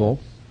Bible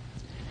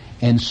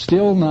and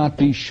still not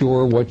be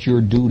sure what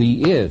your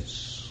duty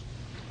is.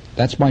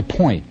 That's my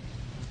point.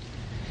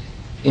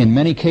 In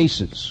many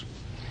cases,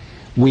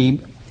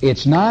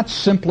 it's not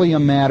simply a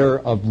matter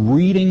of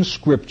reading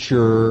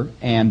Scripture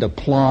and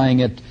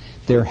applying it.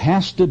 There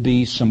has to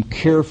be some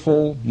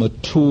careful,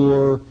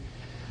 mature,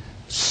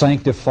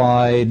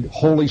 sanctified,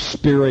 Holy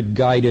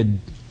Spirit-guided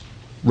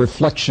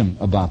reflection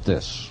about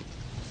this.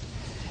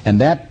 And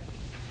that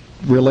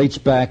relates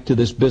back to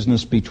this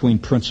business between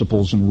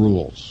principles and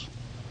rules.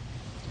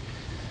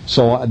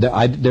 So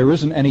there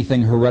isn't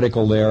anything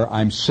heretical there.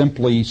 I'm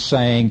simply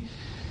saying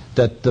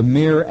that the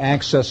mere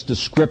access to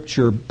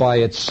Scripture by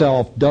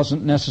itself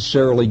doesn't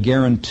necessarily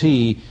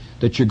guarantee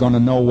that you're going to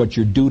know what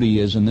your duty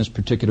is in this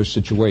particular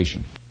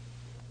situation.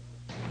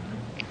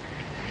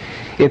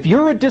 If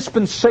you're a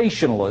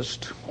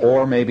dispensationalist,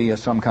 or maybe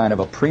some kind of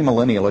a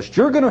premillennialist,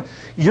 you're going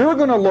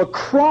to look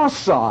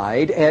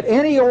cross-eyed at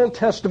any Old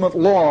Testament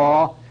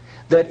law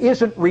that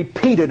isn't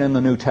repeated in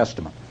the New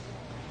Testament.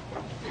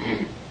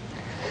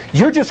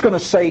 You're just going to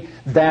say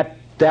that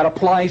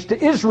applies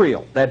to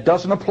Israel. That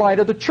doesn't apply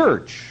to the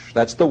church.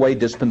 That's the way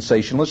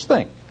dispensationalists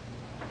think.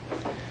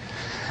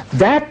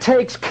 That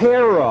takes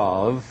care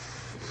of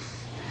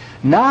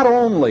not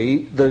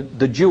only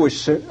the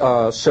Jewish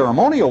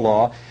ceremonial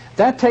law,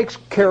 that takes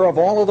care of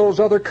all of those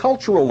other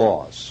cultural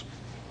laws.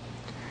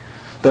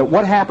 That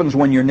what happens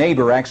when your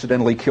neighbor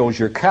accidentally kills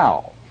your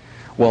cow?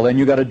 Well, then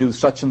you got to do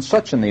such and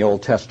such in the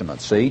Old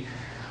Testament, see?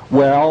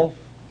 Well,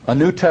 a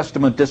New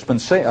Testament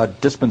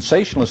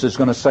dispensationalist is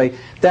going to say,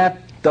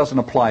 that doesn't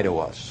apply to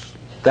us.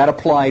 That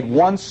applied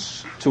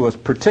once to a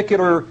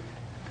particular,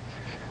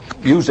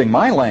 using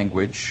my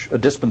language, a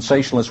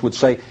dispensationalist would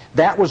say,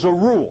 that was a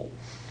rule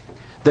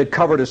that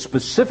covered a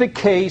specific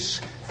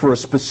case for a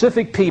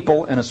specific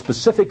people in a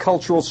specific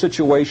cultural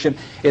situation.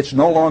 It's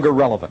no longer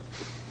relevant.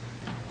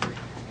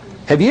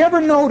 Have you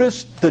ever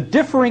noticed the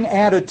differing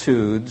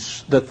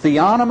attitudes that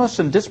theonomists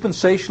and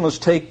dispensationalists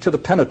take to the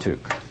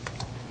Pentateuch?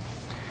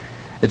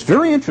 It's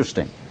very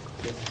interesting.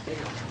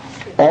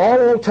 All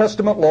Old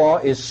Testament law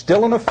is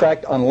still in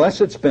effect unless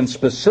it's been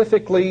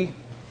specifically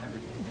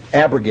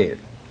abrogated.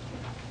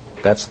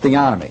 That's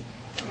theonomy.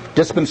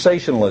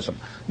 Dispensationalism.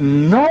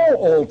 No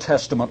Old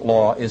Testament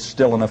law is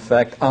still in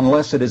effect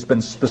unless it has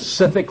been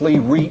specifically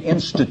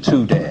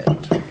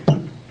reinstituted.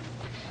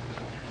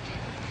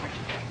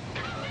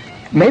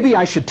 Maybe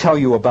I should tell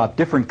you about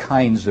different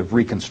kinds of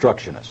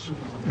Reconstructionists.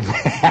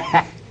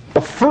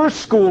 The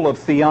first school of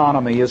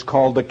theonomy is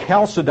called the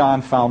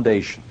Chalcedon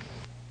Foundation.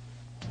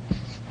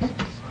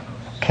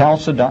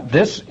 Chalcedon.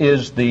 This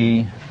is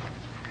the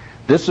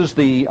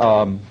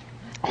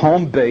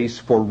home base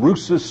for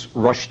Rousas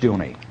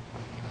Rushdoony.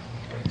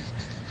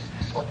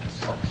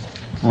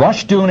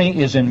 Rushdoony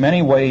is in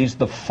many ways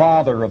the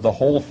father of the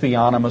whole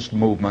theonomist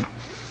movement.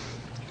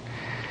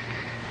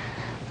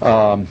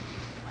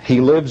 He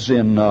lives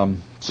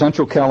in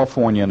Central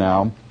California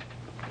now.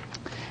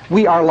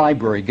 Our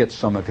library gets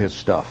some of his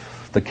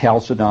stuff, the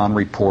Chalcedon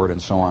Report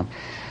and so on.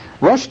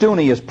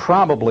 Rushdoony is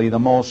probably the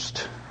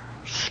most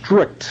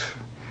strict,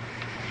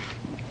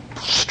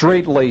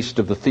 straight-laced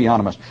of the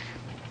theonomists.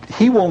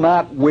 He will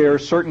not wear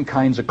certain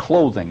kinds of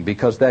clothing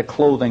because that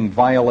clothing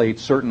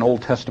violates certain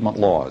Old Testament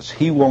laws.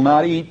 He will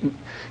not eat.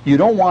 You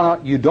never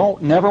want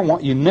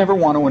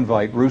to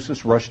invite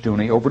Rousas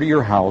Rushdoony over to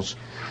your house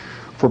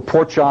for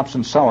pork chops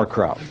and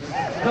sauerkraut.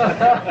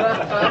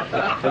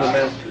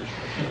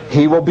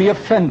 He will be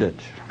offended.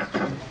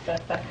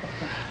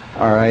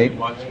 All right.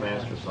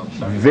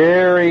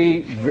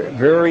 Very,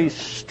 very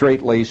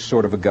straight-laced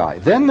sort of a guy.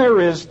 Then there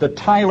is the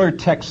Tyler,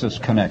 Texas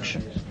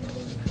connection.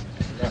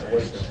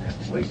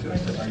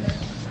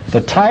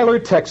 The Tyler,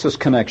 Texas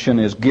connection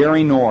is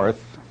Gary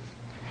North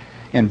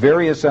and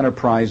various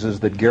enterprises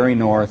that Gary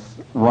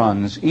North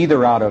runs,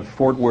 either out of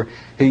Fort Worth.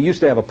 He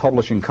used to have a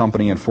publishing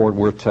company in Fort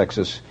Worth,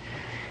 Texas.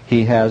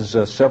 He has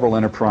several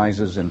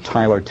enterprises in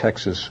Tyler,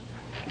 Texas.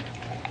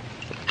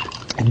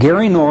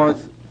 Gary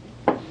North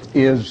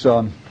is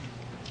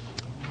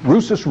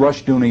Rousas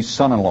Rushdoony's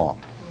son-in-law,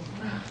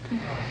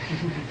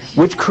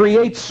 which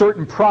creates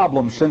certain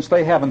problems since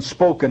they haven't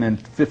spoken in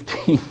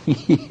 15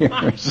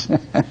 years.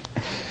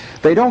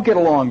 They don't get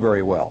along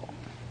very well.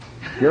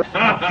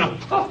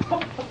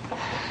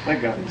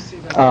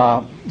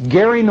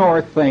 Gary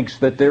North thinks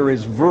that there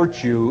is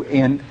virtue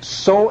in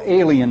so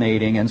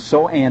alienating and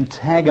so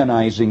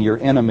antagonizing your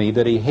enemy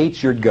that he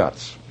hates your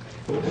guts.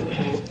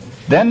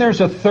 Then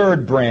there's a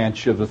third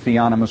branch of the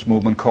theonomist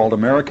movement called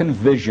American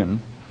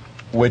Vision,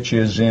 which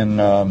is in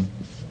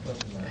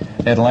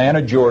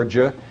Atlanta,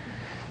 Georgia.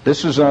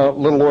 This is a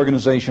little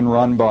organization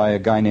run by a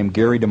guy named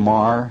Gary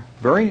DeMar.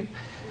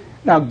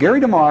 Now, Gary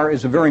DeMar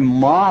is a very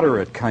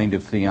moderate kind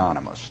of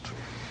theonomist.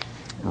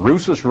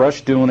 Rousas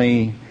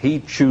Rushdoony, he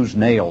chews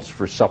nails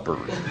for supper.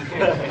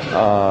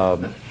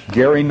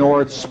 Gary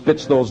North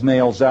spits those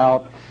nails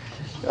out.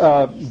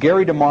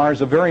 Gary DeMar is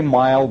a very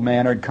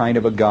mild-mannered kind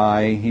of a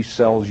guy. He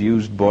sells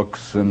used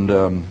books,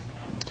 and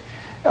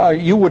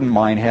you wouldn't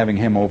mind having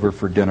him over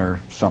for dinner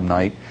some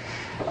night.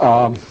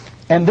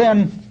 And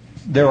then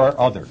there are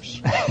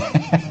others.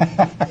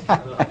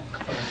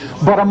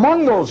 But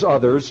among those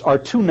others are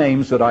two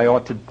names that I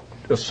ought to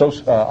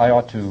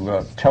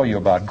tell you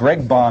about.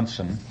 Greg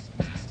Bahnsen.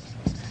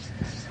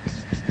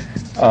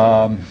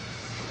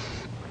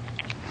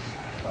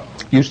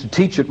 Used to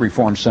teach at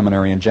Reformed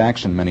Seminary in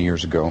Jackson many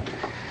years ago.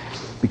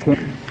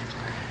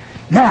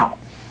 Now,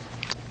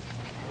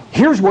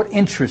 here's what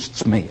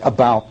interests me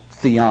about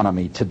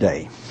theonomy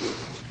today.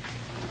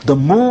 The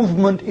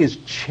movement is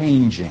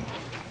changing.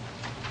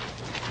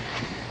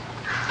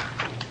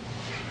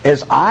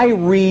 As I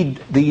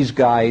read these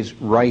guys'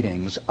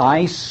 writings,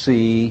 I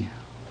see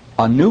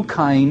a new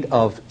kind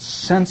of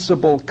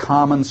sensible,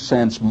 common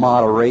sense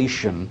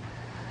moderation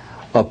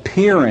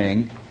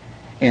appearing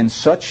in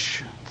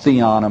such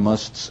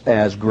theonomists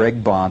as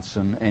Greg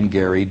Bahnsen and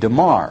Gary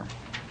DeMar,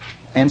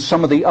 and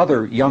some of the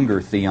other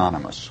younger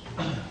theonomists.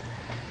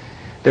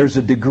 There's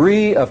a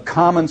degree of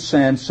common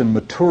sense and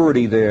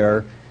maturity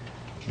there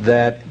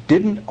that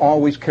didn't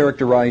always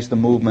characterize the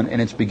movement in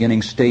its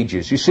beginning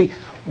stages. You see,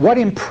 what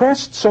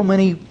impressed so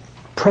many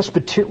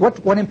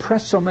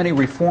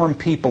Reformed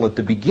people at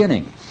the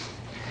beginning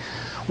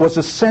was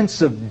a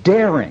sense of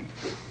daring,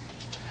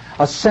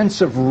 a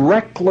sense of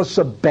reckless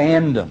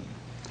abandon,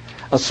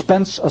 a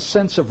sense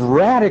of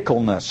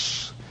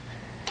radicalness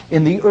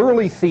in the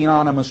early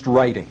theonomist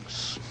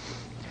writings.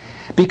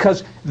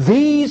 Because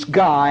these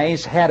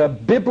guys had a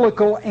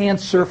biblical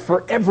answer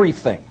for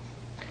everything.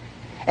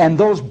 And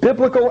those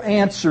biblical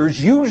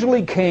answers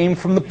usually came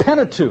from the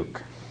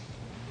Pentateuch.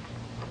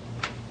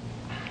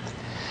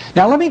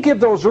 Now let me give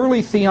those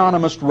early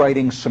theonomist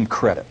writings some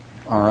credit.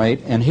 All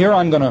right? And here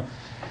I'm going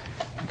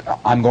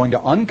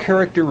to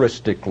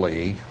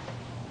uncharacteristically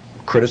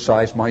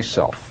criticize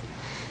myself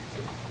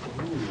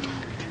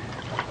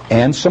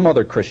and some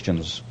other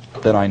Christians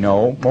that I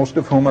know, most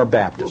of whom are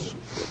Baptists.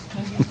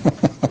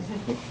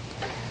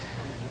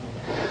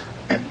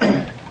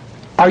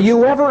 Are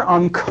you ever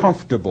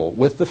uncomfortable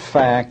with the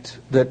fact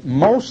that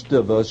most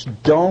of us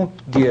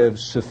don't give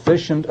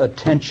sufficient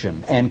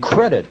attention and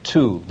credit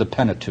to the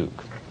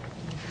Pentateuch?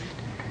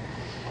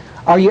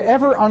 Are you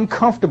ever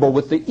uncomfortable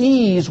with the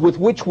ease with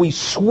which we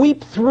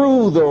sweep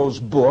through those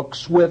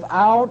books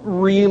without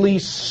really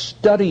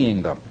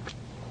studying them?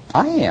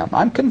 I am.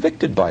 I'm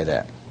convicted by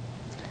that.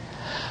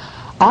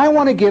 I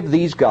want to give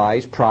these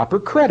guys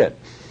proper credit.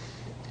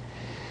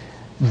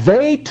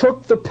 They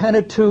took the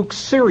Pentateuch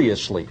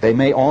seriously. They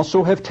may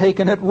also have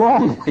taken it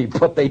wrongly,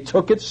 but they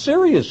took it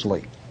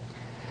seriously.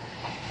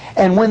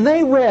 And when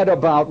they read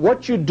about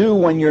what you do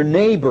when your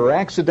neighbor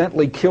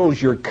accidentally kills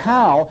your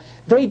cow,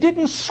 they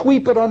didn't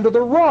sweep it under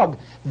the rug.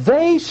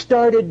 They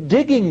started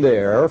digging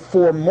there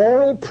for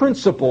moral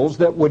principles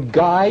that would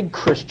guide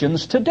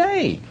Christians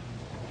today.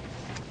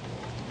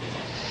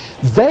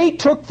 They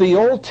took the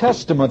Old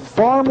Testament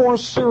far more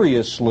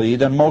seriously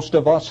than most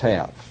of us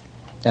have.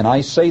 And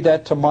I say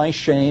that to my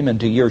shame and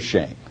to your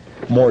shame.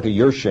 More to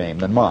your shame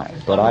than mine.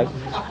 But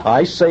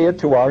I say it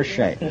to our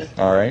shame.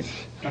 All right?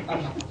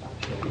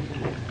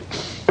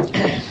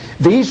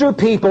 These are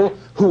people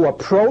who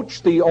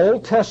approach the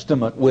Old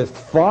Testament with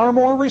far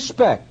more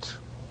respect,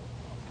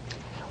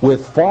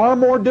 with far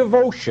more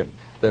devotion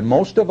than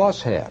most of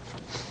us have.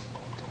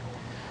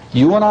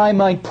 You and I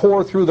might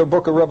pour through the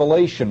book of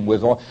Revelation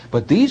with all,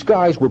 but these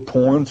guys were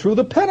pouring through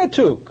the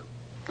Pentateuch,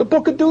 the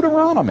book of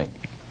Deuteronomy.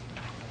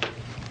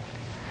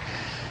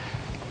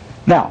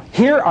 Now,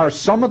 here are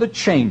some of the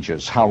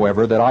changes,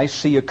 however, that I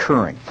see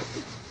occurring.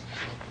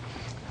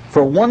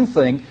 For one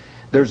thing,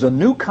 there's a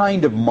new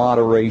kind of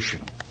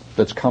moderation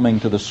that's coming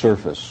to the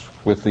surface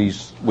with the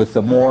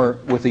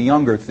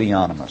younger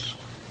theonomists.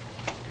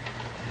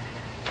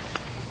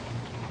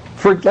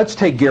 Let's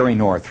take Gary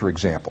North, for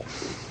example.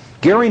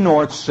 Gary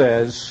North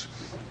says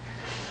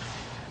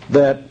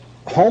that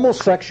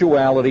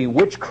homosexuality,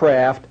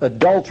 witchcraft,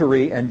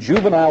 adultery, and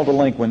juvenile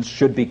delinquents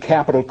should be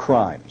capital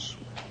crimes.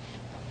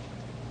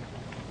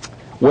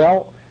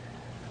 Well,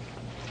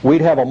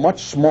 we'd have a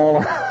much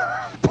smaller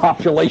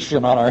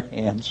population on our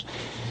hands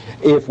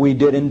if we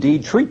did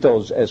indeed treat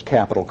those as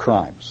capital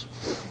crimes.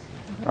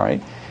 All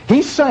right?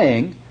 He's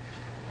saying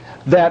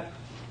that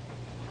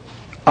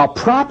a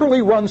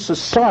properly run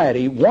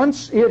society,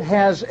 once it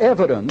has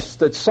evidence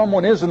that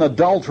someone is an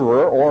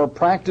adulterer or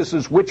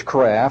practices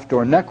witchcraft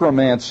or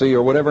necromancy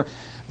or whatever,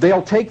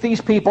 they'll take these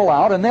people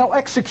out and they'll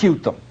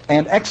execute them,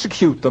 and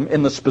execute them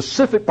in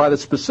by the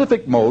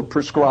specific mode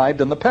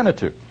prescribed in the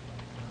Pentateuch.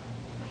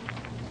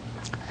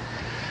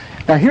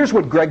 Now here's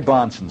what Greg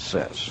Bahnsen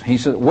says. He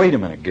said, wait a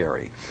minute,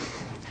 Gary.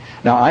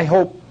 Now I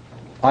hope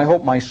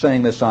my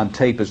saying this on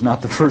tape is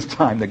not the first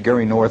time that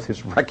Gary North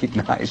has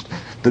recognized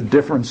the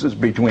differences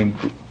between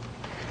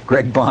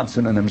Greg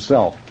Bahnsen and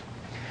himself.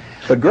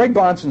 But Greg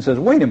Bahnsen says,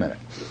 wait a minute.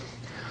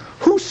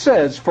 Who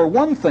says, for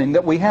one thing,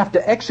 that we have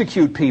to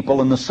execute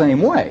people in the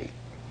same way?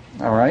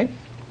 All right?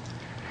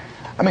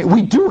 I mean,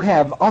 we do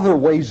have other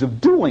ways of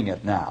doing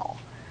it now.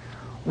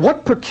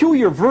 What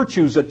peculiar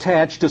virtues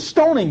attach to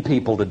stoning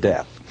people to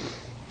death?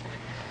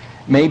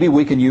 Maybe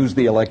we can use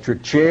the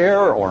electric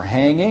chair or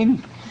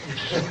hanging.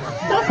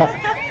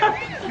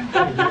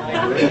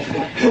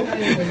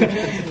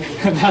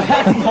 Now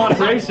that's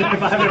moderation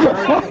if I've ever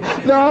heard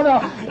it.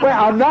 No.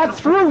 Well, I'm not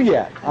through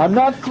yet. I'm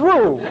not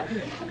through.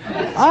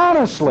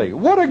 Honestly,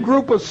 what a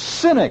group of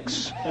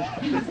cynics.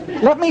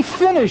 Let me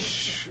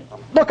finish.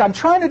 Look, I'm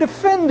trying to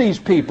defend these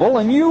people,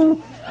 and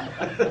you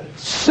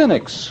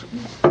cynics.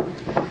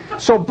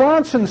 So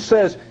Bahnsen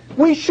says,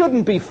 we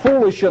shouldn't be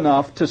foolish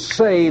enough to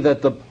say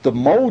that the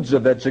modes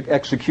of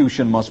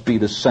execution must be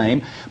the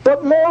same.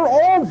 But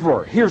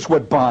moreover, here's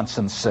what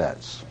Bahnsen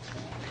says.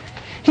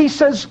 He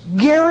says,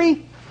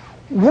 Gary,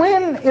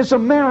 when is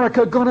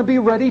America going to be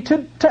ready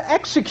to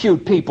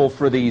execute people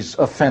for these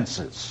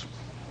offenses?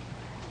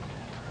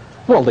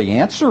 Well, the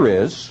answer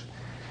is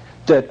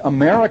that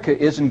America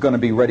isn't going to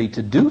be ready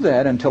to do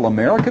that until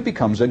America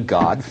becomes a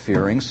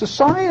God-fearing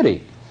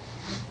society.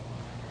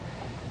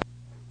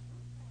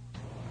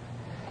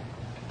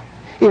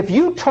 If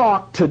you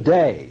talk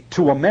today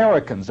to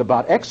Americans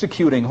about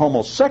executing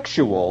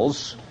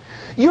homosexuals,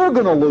 you're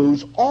going to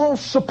lose all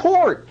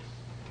support.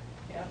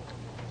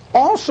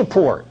 All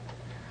support.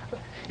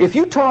 If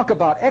you talk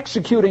about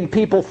executing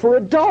people for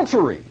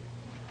adultery,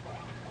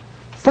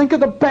 think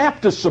of the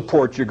Baptist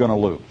support you're going to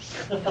lose.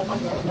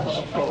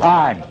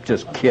 I'm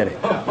just kidding.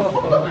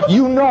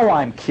 You know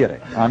I'm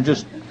kidding. I'm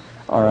just,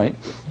 all right.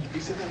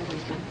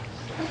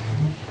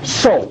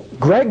 So,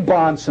 Greg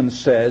Bahnsen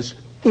says,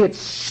 it's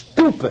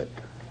stupid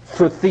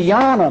for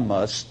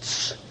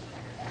theonomists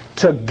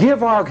to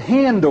give our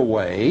hand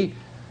away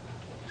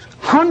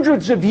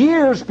hundreds of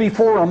years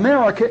before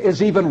America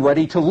is even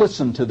ready to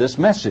listen to this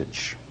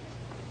message.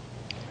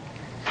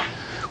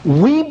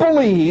 We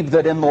believe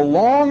that in the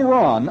long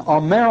run,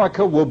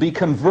 America will be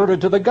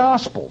converted to the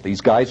gospel.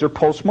 These guys are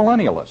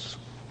postmillennialists.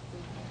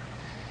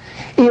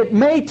 It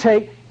may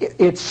take,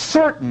 it's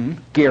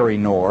certain, Gary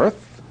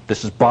North,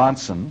 this is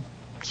Bahnsen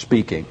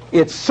speaking,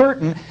 it's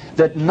certain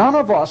that none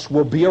of us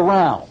will be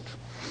around.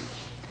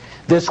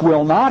 This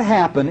will not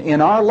happen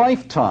in our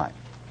lifetime.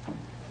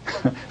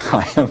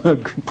 I am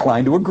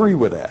inclined to agree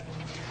with that.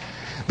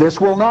 This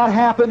will not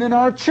happen in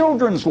our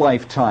children's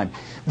lifetime.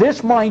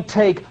 This might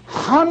take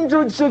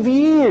hundreds of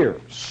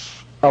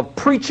years of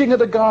preaching of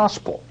the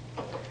gospel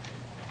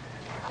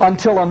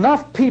until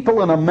enough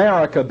people in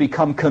America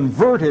become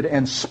converted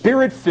and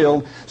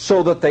spirit-filled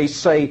so that they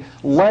say,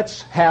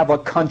 let's have a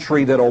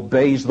country that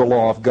obeys the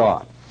law of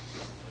God.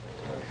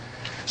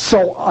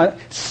 So,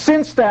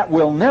 since that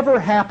will never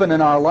happen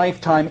in our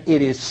lifetime,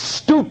 it is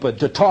stupid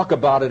to talk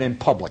about it in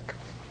public.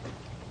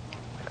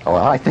 Well,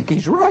 I think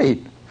he's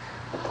right.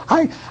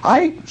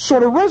 I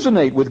sort of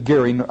resonate with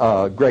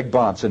Greg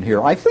Bahnsen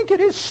here. I think it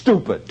is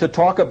stupid to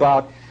talk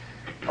about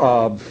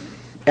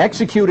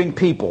executing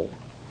people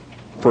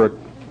for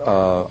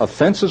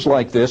offenses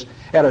like this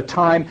at a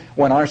time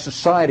when our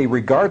society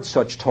regards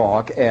such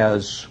talk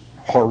as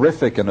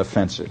horrific and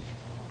offensive.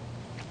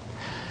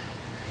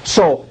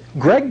 So,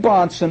 Greg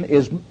Bahnsen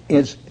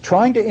is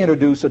trying to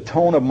introduce a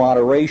tone of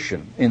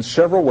moderation in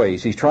several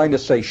ways. He's trying to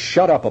say,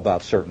 shut up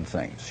about certain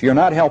things. You're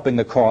not helping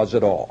the cause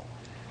at all.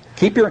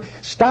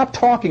 Stop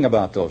talking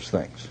about those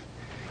things.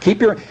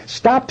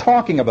 Stop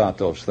talking about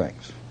those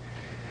things.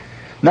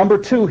 Number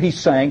two, he's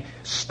saying,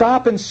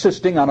 stop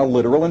insisting on a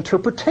literal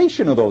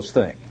interpretation of those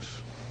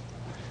things.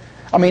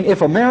 I mean,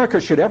 if America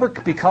should ever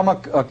become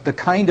the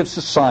kind of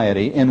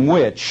society in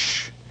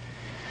which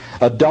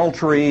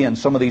adultery and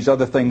some of these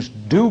other things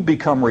do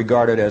become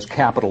regarded as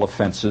capital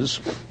offenses,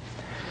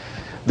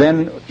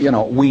 then,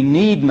 we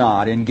need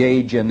not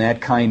engage in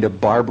that kind of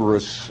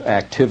barbarous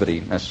activity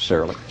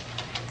necessarily.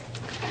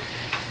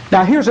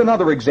 Now, here's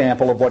another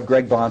example of what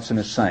Greg Bahnsen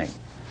is saying.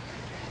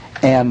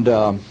 And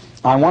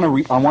I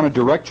want to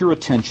direct your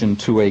attention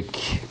to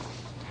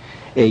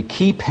a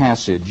key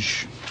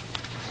passage.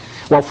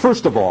 Well,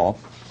 first of all,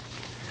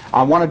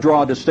 I want to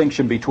draw a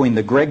distinction between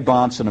the Greg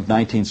Bahnsen of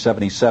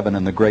 1977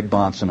 and the Greg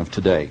Bahnsen of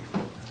today.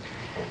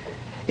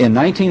 In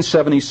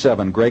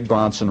 1977, Greg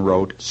Bahnsen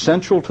wrote,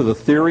 "Central to the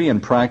theory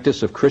and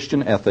practice of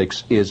Christian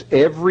ethics is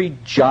every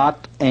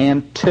jot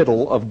and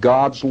tittle of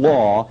God's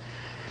law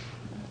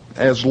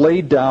as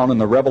laid down in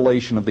the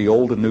revelation of the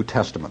Old and New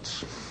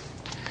Testaments.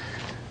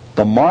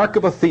 The mark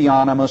of a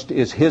theonomist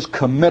is his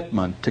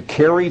commitment to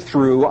carry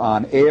through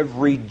on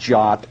every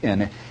jot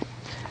and..."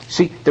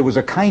 See, there was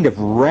a kind of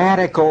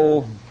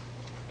radical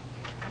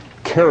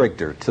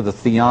character to the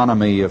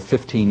theonomy of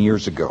 15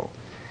 years ago.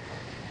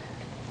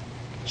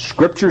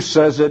 Scripture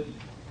says it,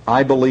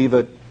 I believe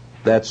it,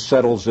 that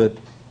settles it,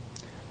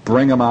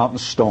 bring them out and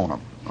stone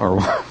them, or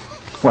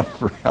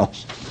whatever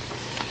else.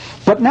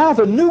 But now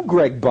the new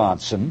Greg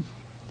Bahnsen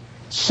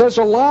says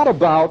a lot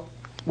about,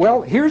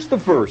 well, here's the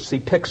verse he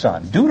picks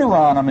on,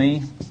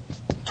 Deuteronomy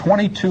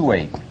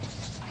 22:8.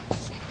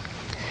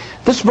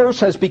 This verse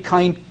has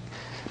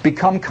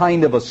become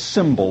kind of a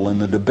symbol in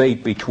the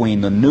debate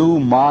between the new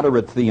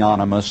moderate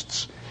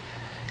theonomists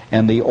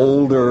and the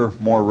older,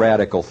 more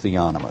radical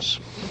theonomists.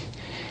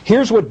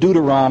 Here's what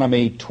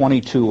Deuteronomy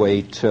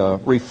 22:8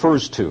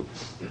 refers to.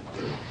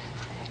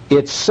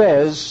 It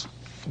says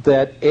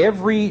that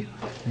every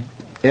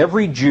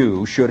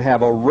Jew should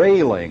have a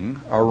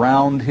railing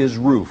around his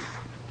roof.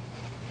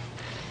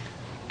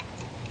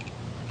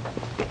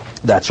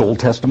 That's Old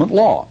Testament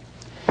law.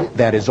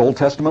 That is Old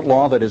Testament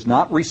law that is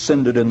not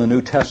rescinded in the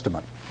New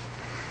Testament.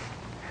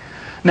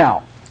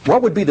 Now,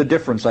 what would be the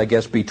difference, I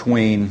guess,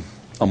 between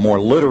a more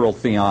literal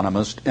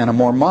theonomist and a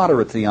more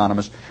moderate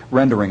theonomist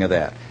rendering of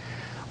that?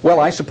 Well,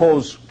 I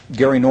suppose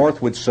Gary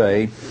North would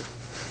say,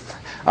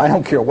 I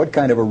don't care what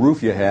kind of a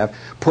roof you have,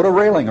 put a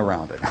railing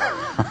around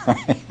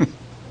it.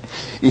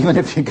 Even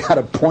if you got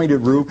a pointed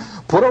roof,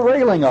 put a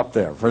railing up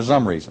there for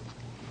some reason.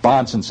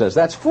 Bahnsen says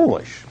that's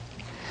foolish.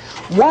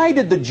 Why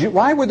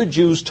were the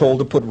Jews told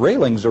to put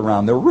railings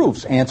around their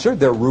roofs? Answer,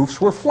 their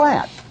roofs were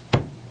flat.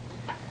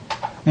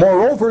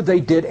 Moreover, they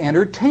did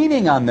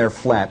entertaining on their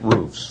flat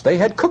roofs. They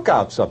had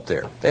cookouts up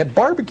there. They had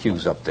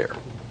barbecues up there.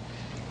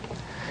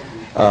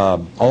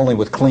 Only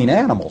with clean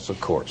animals,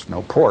 of course,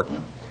 no pork.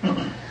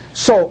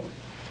 So,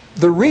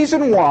 the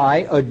reason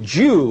why a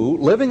Jew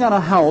living on a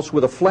house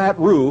with a flat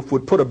roof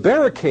would put a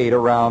barricade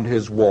around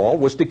his wall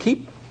was to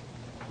keep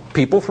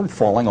people from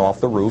falling off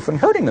the roof and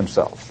hurting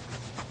themselves.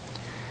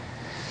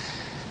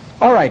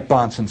 All right,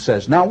 Bahnsen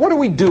says, now what do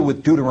we do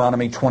with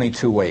Deuteronomy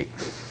 22:8?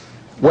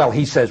 Well,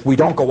 he says we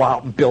don't go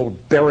out and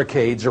build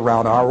barricades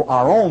around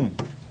our own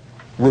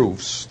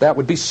roofs. That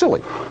would be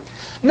silly.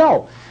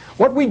 No,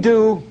 what we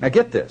do, now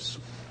get this,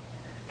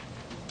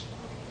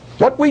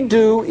 what we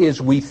do is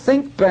we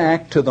think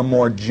back to the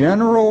more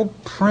general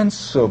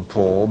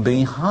principle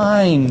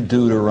behind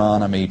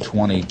Deuteronomy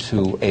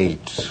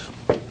 22:8.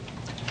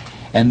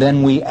 And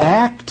then we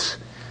act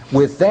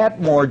with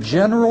that more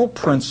general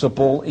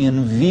principle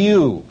in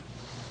view.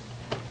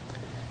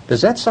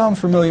 Does that sound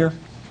familiar?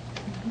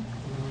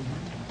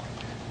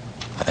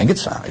 I think it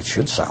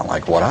should sound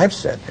like what I've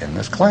said in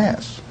this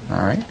class. All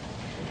right?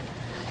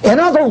 In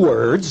other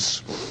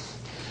words,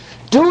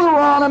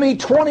 Deuteronomy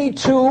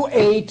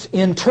 22:8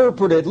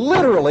 interpreted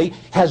literally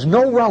has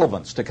no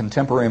relevance to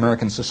contemporary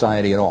American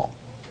society at all.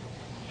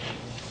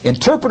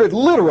 Interpreted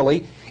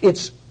literally,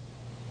 it's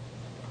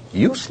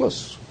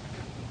useless.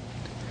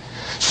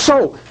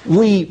 So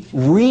we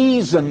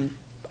reason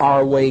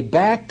our way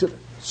back to...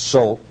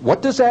 So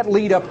what does that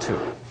lead up to?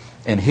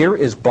 And here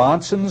is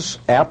Bahnsen's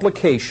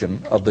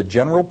application of the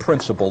general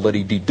principle that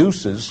he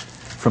deduces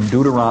from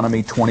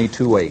Deuteronomy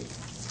 22:8.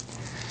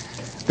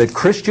 That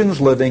Christians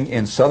living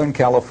in Southern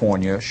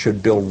California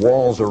should build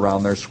walls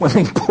around their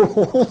swimming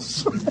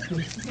pools.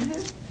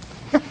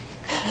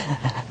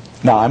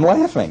 Now, I'm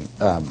laughing.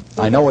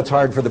 I know it's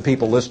hard for the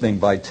people listening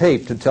by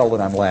tape to tell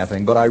that I'm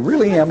laughing, but I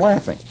really am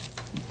laughing.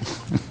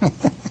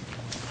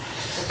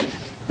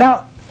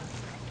 Now,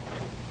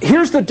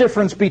 here's the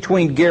difference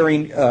between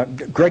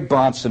Greg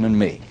Bahnsen and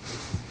me.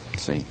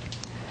 See,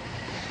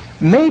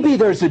 maybe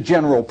there's a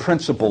general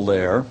principle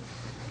there.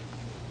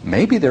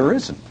 Maybe there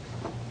isn't.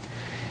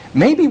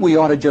 Maybe we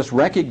ought to just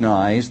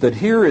recognize that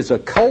here is a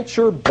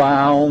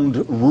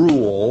culture-bound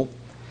rule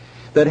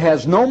that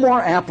has no more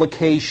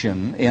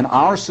application in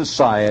our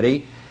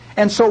society,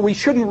 and so we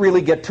shouldn't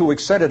really get too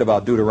excited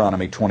about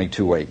Deuteronomy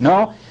 22:8.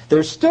 No,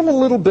 there's still a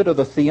little bit of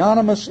the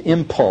theonomous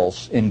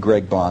impulse in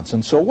Greg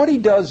Bahnsen. So what he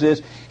does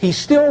is he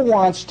still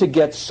wants to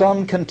get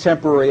some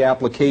contemporary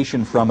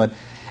application from it,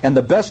 and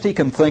the best he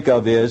can think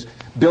of is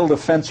build a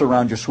fence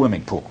around your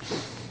swimming pool.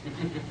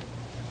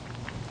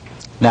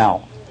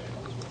 Now,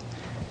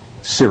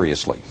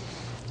 seriously,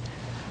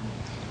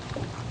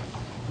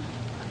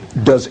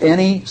 does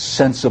any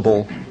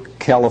sensible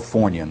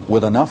Californian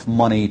with enough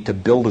money to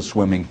build a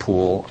swimming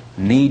pool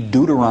need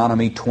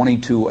Deuteronomy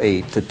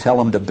 22:8 to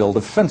tell him to build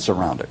a fence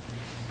around it?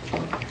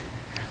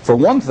 For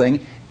one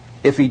thing,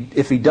 if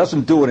he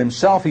doesn't do it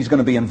himself, he's going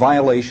to be in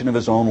violation of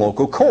his own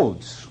local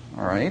codes.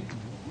 All right?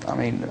 I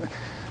mean,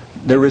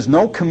 there is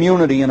no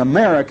community in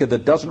America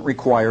that doesn't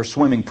require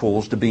swimming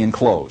pools to be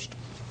enclosed.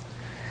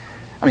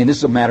 I mean, this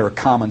is a matter of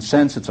common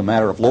sense. It's a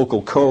matter of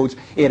local codes.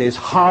 It is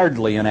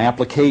hardly an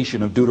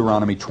application of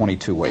Deuteronomy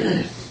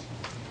 22:8.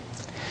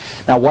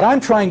 Now, what I'm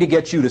trying to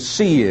get you to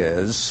see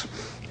is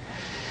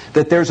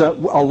that there's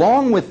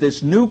along with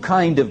this new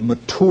kind of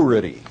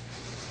maturity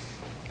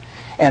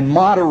and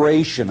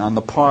moderation on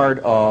the part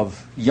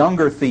of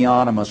younger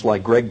theonomists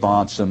like Greg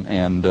Bahnsen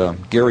and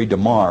Gary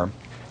DeMar,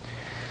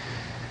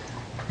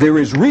 there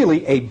is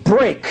really a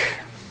break,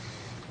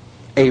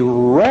 a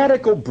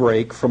radical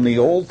break from the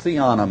old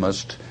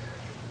theonomist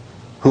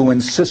who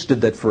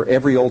insisted that for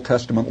every Old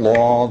Testament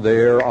law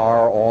there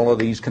are all of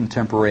these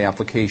contemporary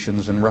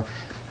applications. And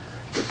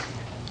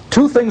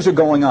two things are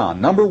going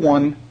on. Number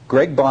one,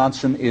 Greg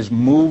Bahnsen is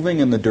moving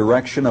in the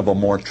direction of a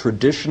more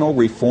traditional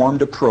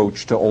Reformed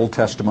approach to Old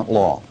Testament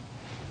law.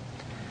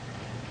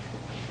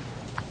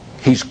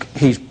 He's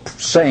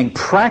saying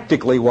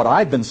practically what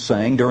I've been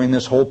saying during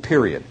this whole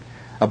period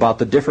about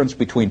the difference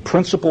between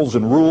principles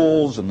and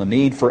rules and the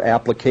need for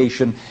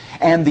application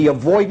and the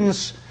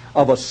avoidance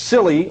of a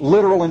silly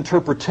literal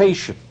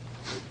interpretation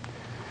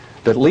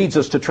that leads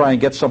us to try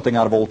and get something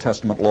out of Old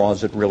Testament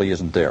laws that really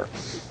isn't there.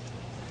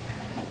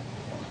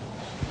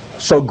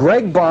 So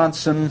Greg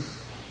Bahnsen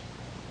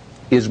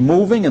is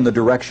moving in the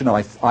direction,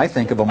 I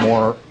think, of a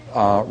more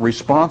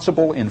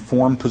responsible,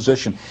 informed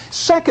position.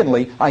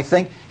 Secondly, I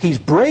think he's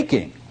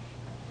breaking.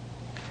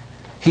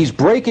 He's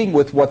breaking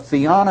with what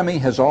theonomy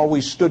has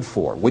always stood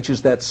for, which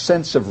is that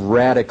sense of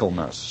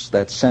radicalness,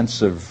 that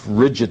sense of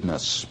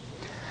rigidness.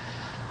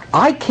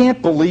 I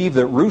can't believe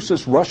that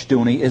Rousas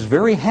Rushdoony is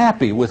very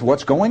happy with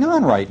what's going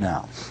on right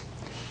now.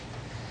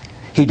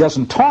 He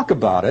doesn't talk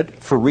about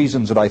it for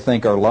reasons that I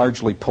think are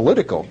largely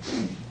political.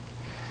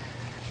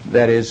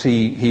 That is,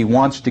 he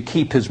wants to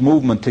keep his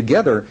movement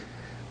together.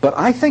 But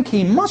I think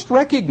he must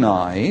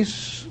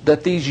recognize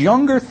that these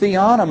younger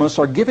theonomists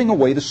are giving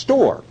away the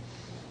store.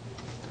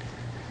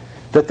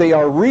 That they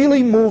are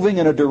really moving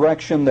in a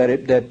direction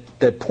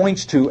that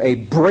points to a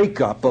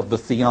breakup of the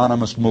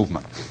theonomist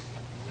movement.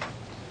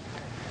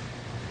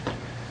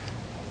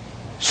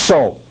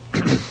 So,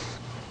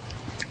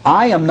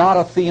 I am not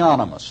a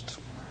theonomist.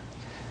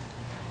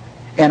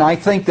 And I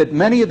think that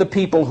many of the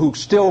people who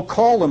still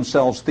call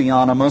themselves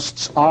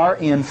theonomists are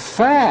in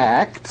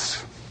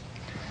fact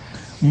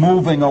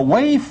moving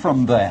away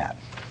from that.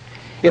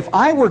 If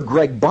I were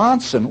Greg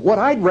Bahnsen, what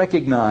I'd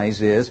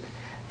recognize is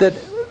that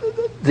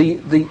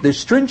the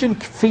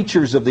stringent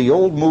features of the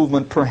old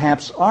movement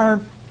perhaps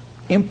aren't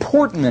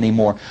important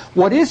anymore.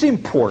 What is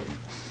important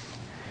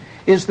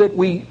is that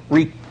we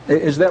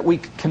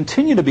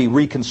continue to be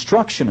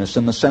reconstructionists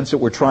in the sense that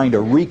we're trying to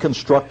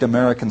reconstruct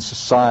American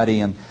society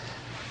and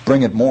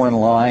bring it more in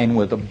line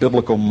with a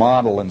biblical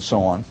model and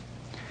so on,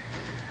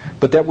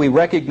 but that we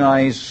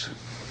recognize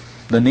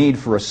the need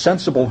for a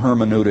sensible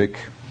hermeneutic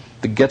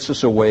that gets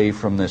us away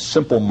from this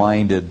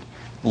simple-minded,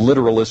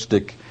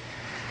 literalistic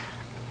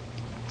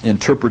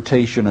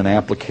interpretation and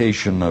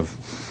application of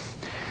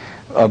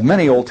of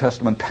many Old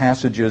Testament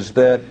passages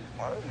that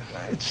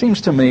it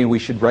seems to me we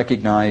should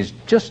recognize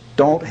just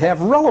don't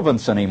have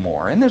relevance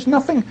anymore. And there's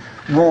nothing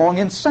wrong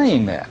in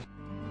saying that.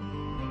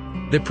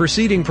 The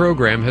preceding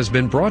program has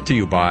been brought to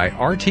you by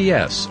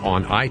RTS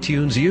on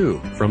iTunes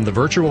U from the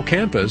virtual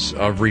campus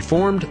of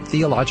Reformed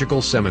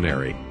Theological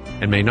Seminary,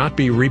 and may not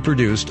be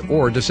reproduced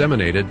or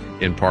disseminated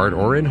in part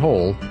or in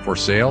whole for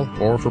sale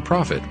or for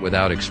profit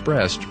without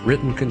expressed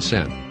written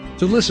consent.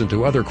 To listen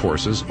to other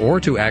courses or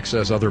to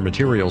access other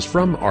materials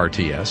from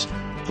RTS,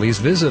 please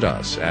visit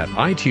us at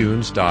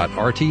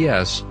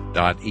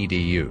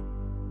itunes.rts.edu.